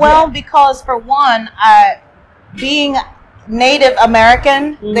from Well, here? because for one, being Native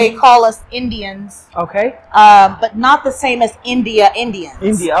American, they call us Indians. Okay. But not the same as Indians.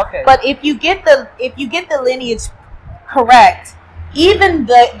 India, okay. But if you get the lineage correct, even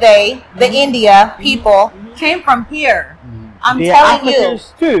the India people came from here. I'm telling you,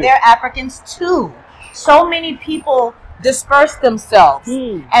 they're Africans too. So many people dispersed themselves,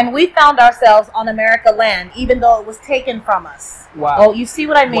 and we found ourselves on America land, even though it was taken from us. Wow. Oh, you see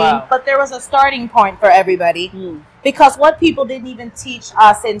what I mean? Wow. But there was a starting point for everybody, because what people didn't even teach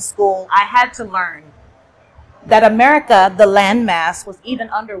us in school, I had to learn that America, the landmass, was even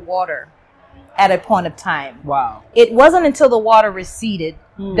underwater at a point of time. Wow. It wasn't until the water receded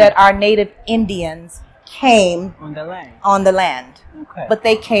that our native Indians came on the land. Okay. But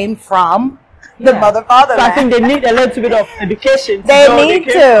they came from the mother fatherland. So I think they need a little bit of education. They need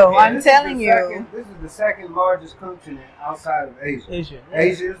to. I'm telling you. This is the second largest continent outside of Asia.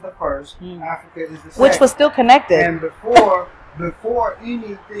 Asia is the first. Africa is the second. Which was still connected. And before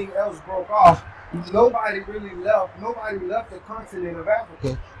anything else broke off, nobody left the continent of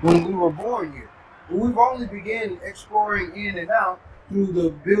Africa when we were born here. We've only began exploring in and out through the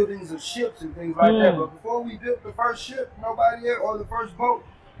buildings of ships and things like that. But before we built the first ship, or the first boat,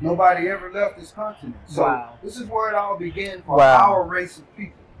 nobody ever left this continent. So this is where it all began for our race of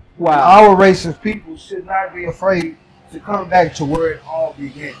people. Wow. Our race of people should not be afraid to come back to where it all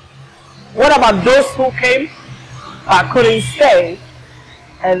began. What about those who came, couldn't stay,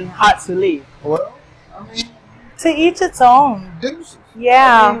 and had to leave? Well, I mean, to each its own. Deuces.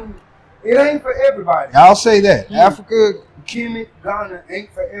 Yeah. I mean, it ain't for everybody. I'll say that. Africa, Kenya, Ghana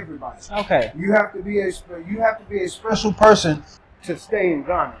ain't for everybody. Okay. You have to be a special person to stay in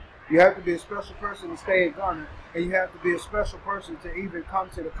Ghana. You have to be a special person to stay in Ghana, and you have to be a special person to even come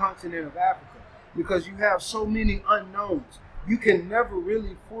to the continent of Africa, because you have so many unknowns. You can never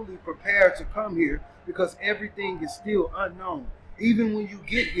really fully prepare to come here because everything is still unknown. Even when you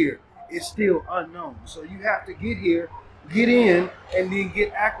get here, it's still unknown. So you have to get here, get in, and then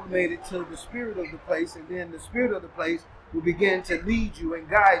get acclimated to the spirit of the place, and then the spirit of the place will begin to lead you and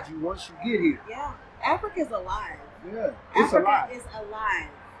guide you once you get here. Yeah, Africa's alive. Yeah, it's alive. Africa is alive.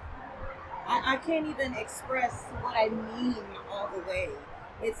 I can't even express what I mean all the way.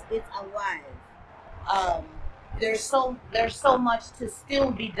 It's alive. There's so much to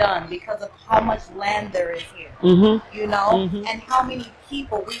still be done because of how much land there is here. You know, and how many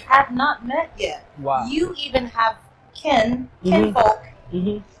people we have not met yet. Wow. You even have kinfolk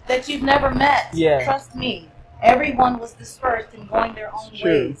that you've never met. Yeah. Trust me. Everyone was dispersed and going their own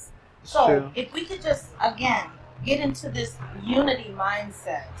ways. So if we could just again get into this unity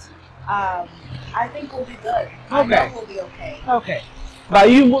mindset, I think we'll be good. I know we'll be okay. Okay.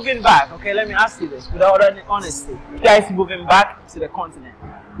 But you moving back, okay, let me ask you this, with all honesty. You guys moving back to the continent,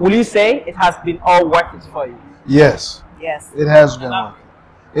 will you say it has been all worth it for you? Yes. Yes. It has been worth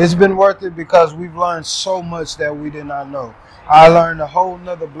it. It's been worth it because we've learned so much that we did not know. I've learned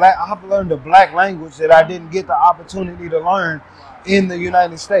a black language that I didn't get the opportunity to learn in the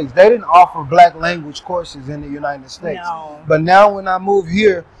United States. They didn't offer black language courses in the United States. No. But now when I move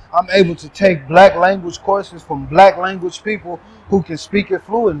here, I'm able to take black language courses from black language people who can speak it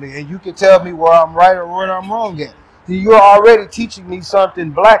fluently, and you can tell me where I'm right or where I'm wrong at. You're already teaching me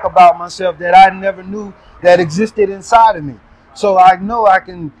something black about myself that I never knew that existed inside of me. So I know I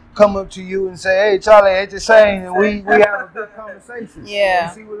can come up to you and say, hey, Charlie, it's the same, and we have a good conversation. Yeah.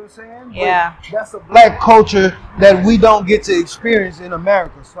 You see what I'm saying? Yeah. But that's a black culture that we don't get to experience in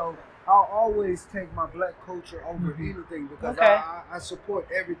America. So I'll always take my black culture over anything because I support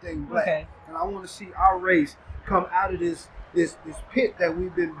everything black. Okay. And I want to see our race come out of this pit that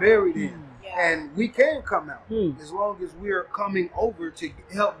we've been buried in. And we can come out as long as we're coming over to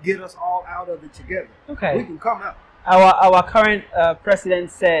help get us all out of it together. Okay. We can come out. Our current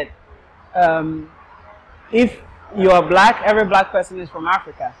president said, if you are black, every black person is from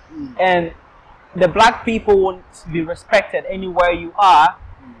Africa. And the black people won't be respected anywhere you are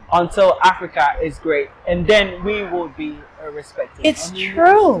until Africa is great. And then we will be respected. It's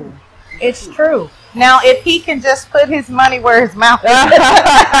true. It's true. Now, if he can just put his money where his mouth is,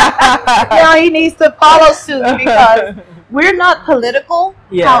 now he needs to follow suit because we're not political.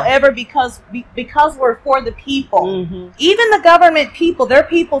 However, because we're for the people, even the government people, they're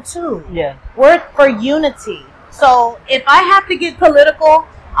people too. We're for unity. So if I have to get political,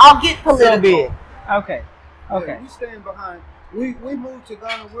 I'll get political. So be it. Okay. Yeah, we stand behind. We moved to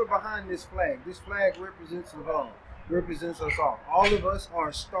Ghana. We're behind this flag. This flag represents us all. Represents us all. All of us are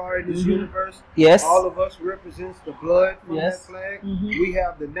a star in this universe. Yes. All of us represents the blood from that flag. We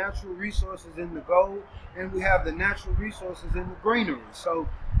have the natural resources in the gold, and we have the natural resources in the greenery. So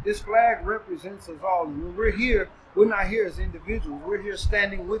This flag represents us all. And when we're here, we're not here as individuals. We're here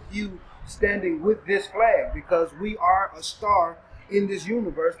standing with you, standing with this flag, because we are a star in this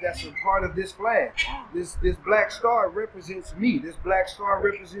universe that's a part of this flag. This black star represents me. This black star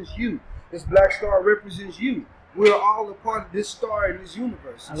represents you. This black star represents you. We're all a part of this star in this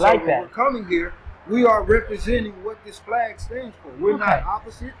universe. I like that. When we're coming here, we are representing what this flag stands for. We're not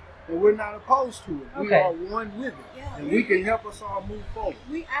opposite, and we're not opposed to it. We are one with it, and we can help us all move forward.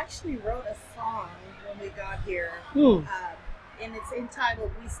 We actually wrote a song when we got here, and it's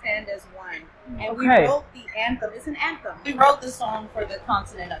entitled "We Stand as One." And we wrote the anthem. It's an anthem. We wrote the song for the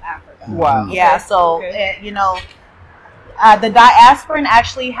continent of Africa. Wow. Yeah. So you know. The diasporan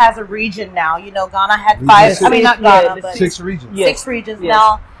actually has a region now. You know, Ghana had 5. I mean, not Ghana, but 6 regions. 6 regions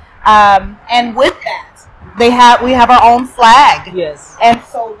now. And with that, we have our own flag. Yes. And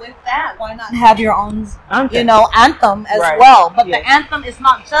so with that, why not have your own, anthem. you know, anthem as well? But the anthem is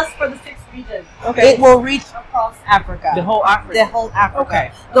not just for the 6 regions. Okay. It will reach across Africa. The whole Africa. The whole Africa.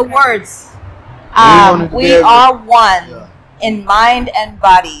 Okay. The words. We are one in mind and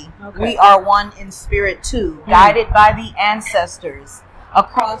body. We are one in spirit too, guided by the ancestors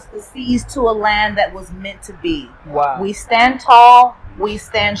across the seas to a land that was meant to be. Wow. We stand tall, we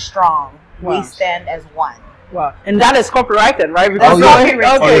stand strong, Wow. we stand as one. Wow. And that is copyrighted, right? That's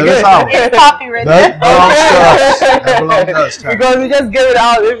copyrighted. Okay, good. It's copyrighted. That belongs to us. That belongs to us. Because we just give it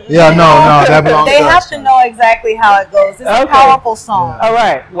out. Yeah, no, that belongs to us. They have to know exactly how it goes. It's a powerful song. All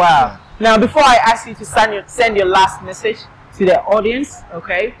right. Wow. Now, before I ask you to send your last message to the audience,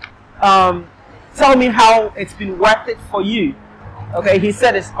 okay? Tell me how it's been worth it for you. Okay, he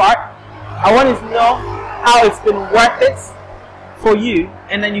said his part. I want to know how it's been worth it for you,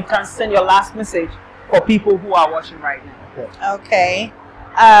 and then you can send your last message for people who are watching right now. Okay.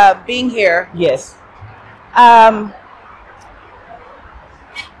 Being here. Yes. I've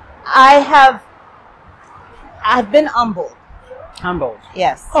been humbled. Humbled.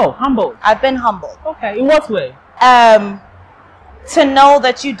 Yes. Oh, humbled. I've been humbled. Okay. In what way? To know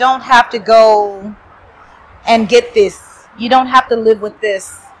that you don't have to go and get this. You don't have to live with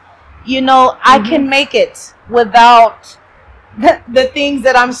this. You know, I can make it without the things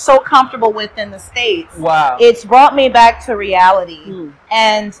that I'm so comfortable with in the States. Wow. It's brought me back to reality.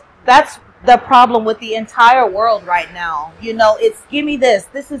 And that's the problem with the entire world right now. You know, it's give me this.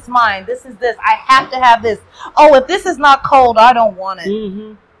 This is mine. This is this. I have to have this. Oh, if this is not cold, I don't want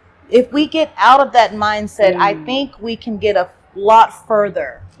it. If we get out of that mindset, I think we can get a lot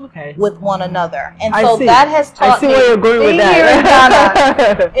further with one another. And so that has taught me. I see where you're going with that. Here in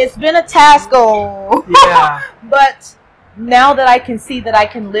Ghana, it's been a task. But now that I can see that I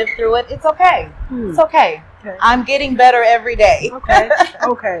can live through it, it's okay. It's okay. I'm getting better every day. Okay.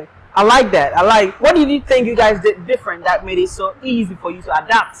 I like that. What did you think you guys did different that made it so easy for you to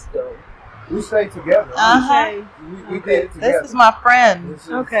adapt, though? We stayed together. We did it together. This is my friend.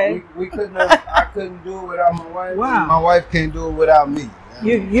 We couldn't. I couldn't do it without my wife. Wow. My wife can't do it without me.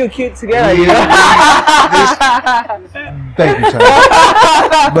 You're cute together. Thank you,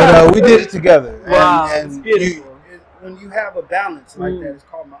 Chaffers. But we did it together. Wow, and it's beautiful. When you have a balance like that, it's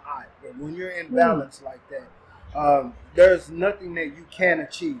called ma'at. But when you're in balance like that, there's nothing that you can't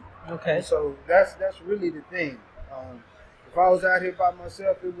achieve. Okay. So that's really the thing. If I was out here by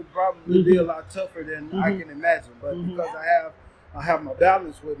myself, it would probably be a lot tougher than I can imagine. But because I have my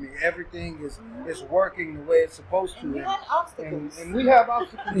balance with me, everything is working the way it's supposed to. And we have obstacles. And we have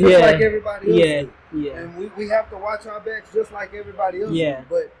obstacles just like everybody else do. Yeah. And we have to watch our backs just like everybody else do.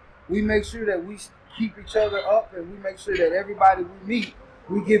 But we make sure that we keep each other up, and we make sure that everybody we meet,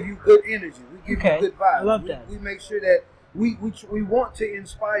 we give you good energy. We give you good vibes. I love that. We make sure that we want to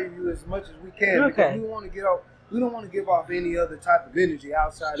inspire you as much as we can because we want to get off. We don't want to give off any other type of energy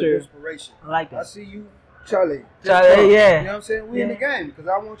outside of inspiration. I like that. I see you, Charlie. Charlie, you know what I'm saying? We in the game because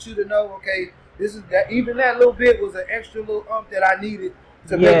I want you to know, okay, this is that. Even that little bit was an extra little that I needed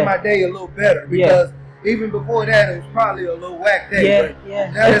to make my day a little better because even before that it was probably a little whack day. But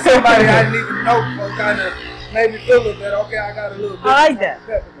now that somebody I didn't even know kind of made me feel it that okay, I got a little bit. I like that.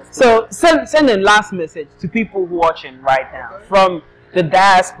 So send a last message to people watching right now from the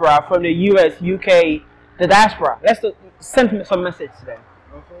diaspora, from the US, UK. The diaspora. Let's send me some message to them.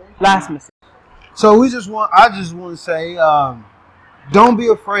 Last message. So I just want to say, don't be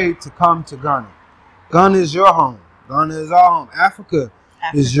afraid to come to Ghana. Ghana is your home. Ghana is our home. Africa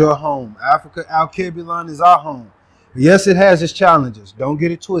is your home. Africa, Al-Kebulon is our home. Yes, it has its challenges. Don't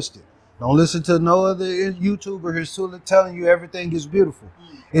get it twisted. Don't listen to no other YouTuber here telling you everything is beautiful.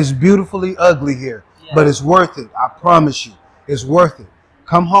 It's beautifully ugly here, but it's worth it. I promise you, it's worth it.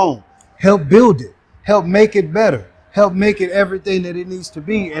 Come home. Help build it. Help make it better. help make it everything that it needs to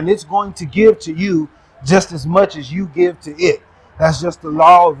be, and it's going to give to you just as much as you give to it. That's just the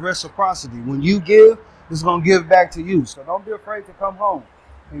law of reciprocity. When you give, it's going to give back to you. So don't be afraid to come home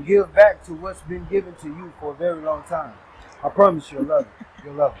and give back to what's been given to you for a very long time. I promise you'll love it.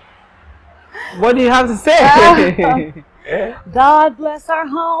 You'll love it. What do you have to say? God bless our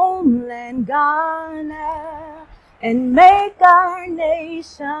homeland, Ghana, and make our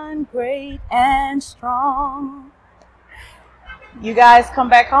nation great and strong. You guys come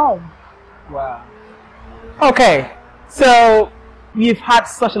back home. Wow. Okay, so we've had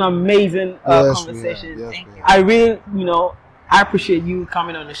such an amazing conversation. Yes, I really, I appreciate you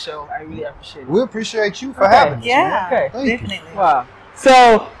coming on the show. I really appreciate it. We appreciate you for having us. Yeah, man. definitely. Wow.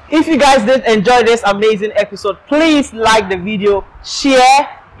 So, if you guys did enjoy this amazing episode, please like the video,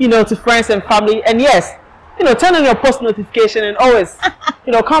 share, to friends and family, and yes, turn on your post notification and always,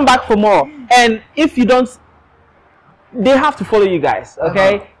 come back for more. And if you don't, they have to follow you guys,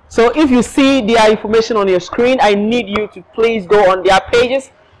 okay? So if you see their information on your screen, I need you to please go on their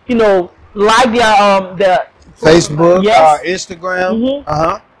pages, like their Facebook, yes. Instagram,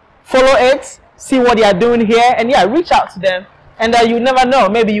 follow it, see what they are doing here, and yeah, reach out to them. And you never know,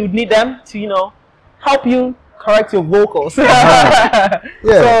 maybe you need them to, help you correct your vocals. Yeah.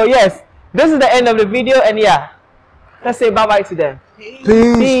 So yes, this is the end of the video, and yeah, let's say bye-bye to them.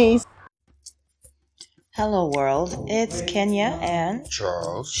 Peace. Hello world, it's Kenya and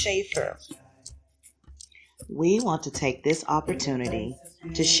Charles. Chafffer. We want to take this opportunity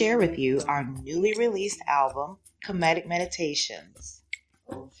to share with you our newly released album, Comedic Meditations.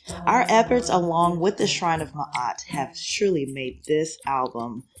 Our efforts along with the Shrine of Ma'at have surely made this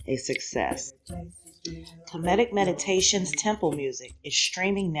album a success. Comedic Meditations temple music is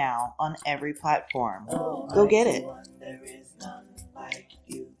streaming now on every platform. Go get it.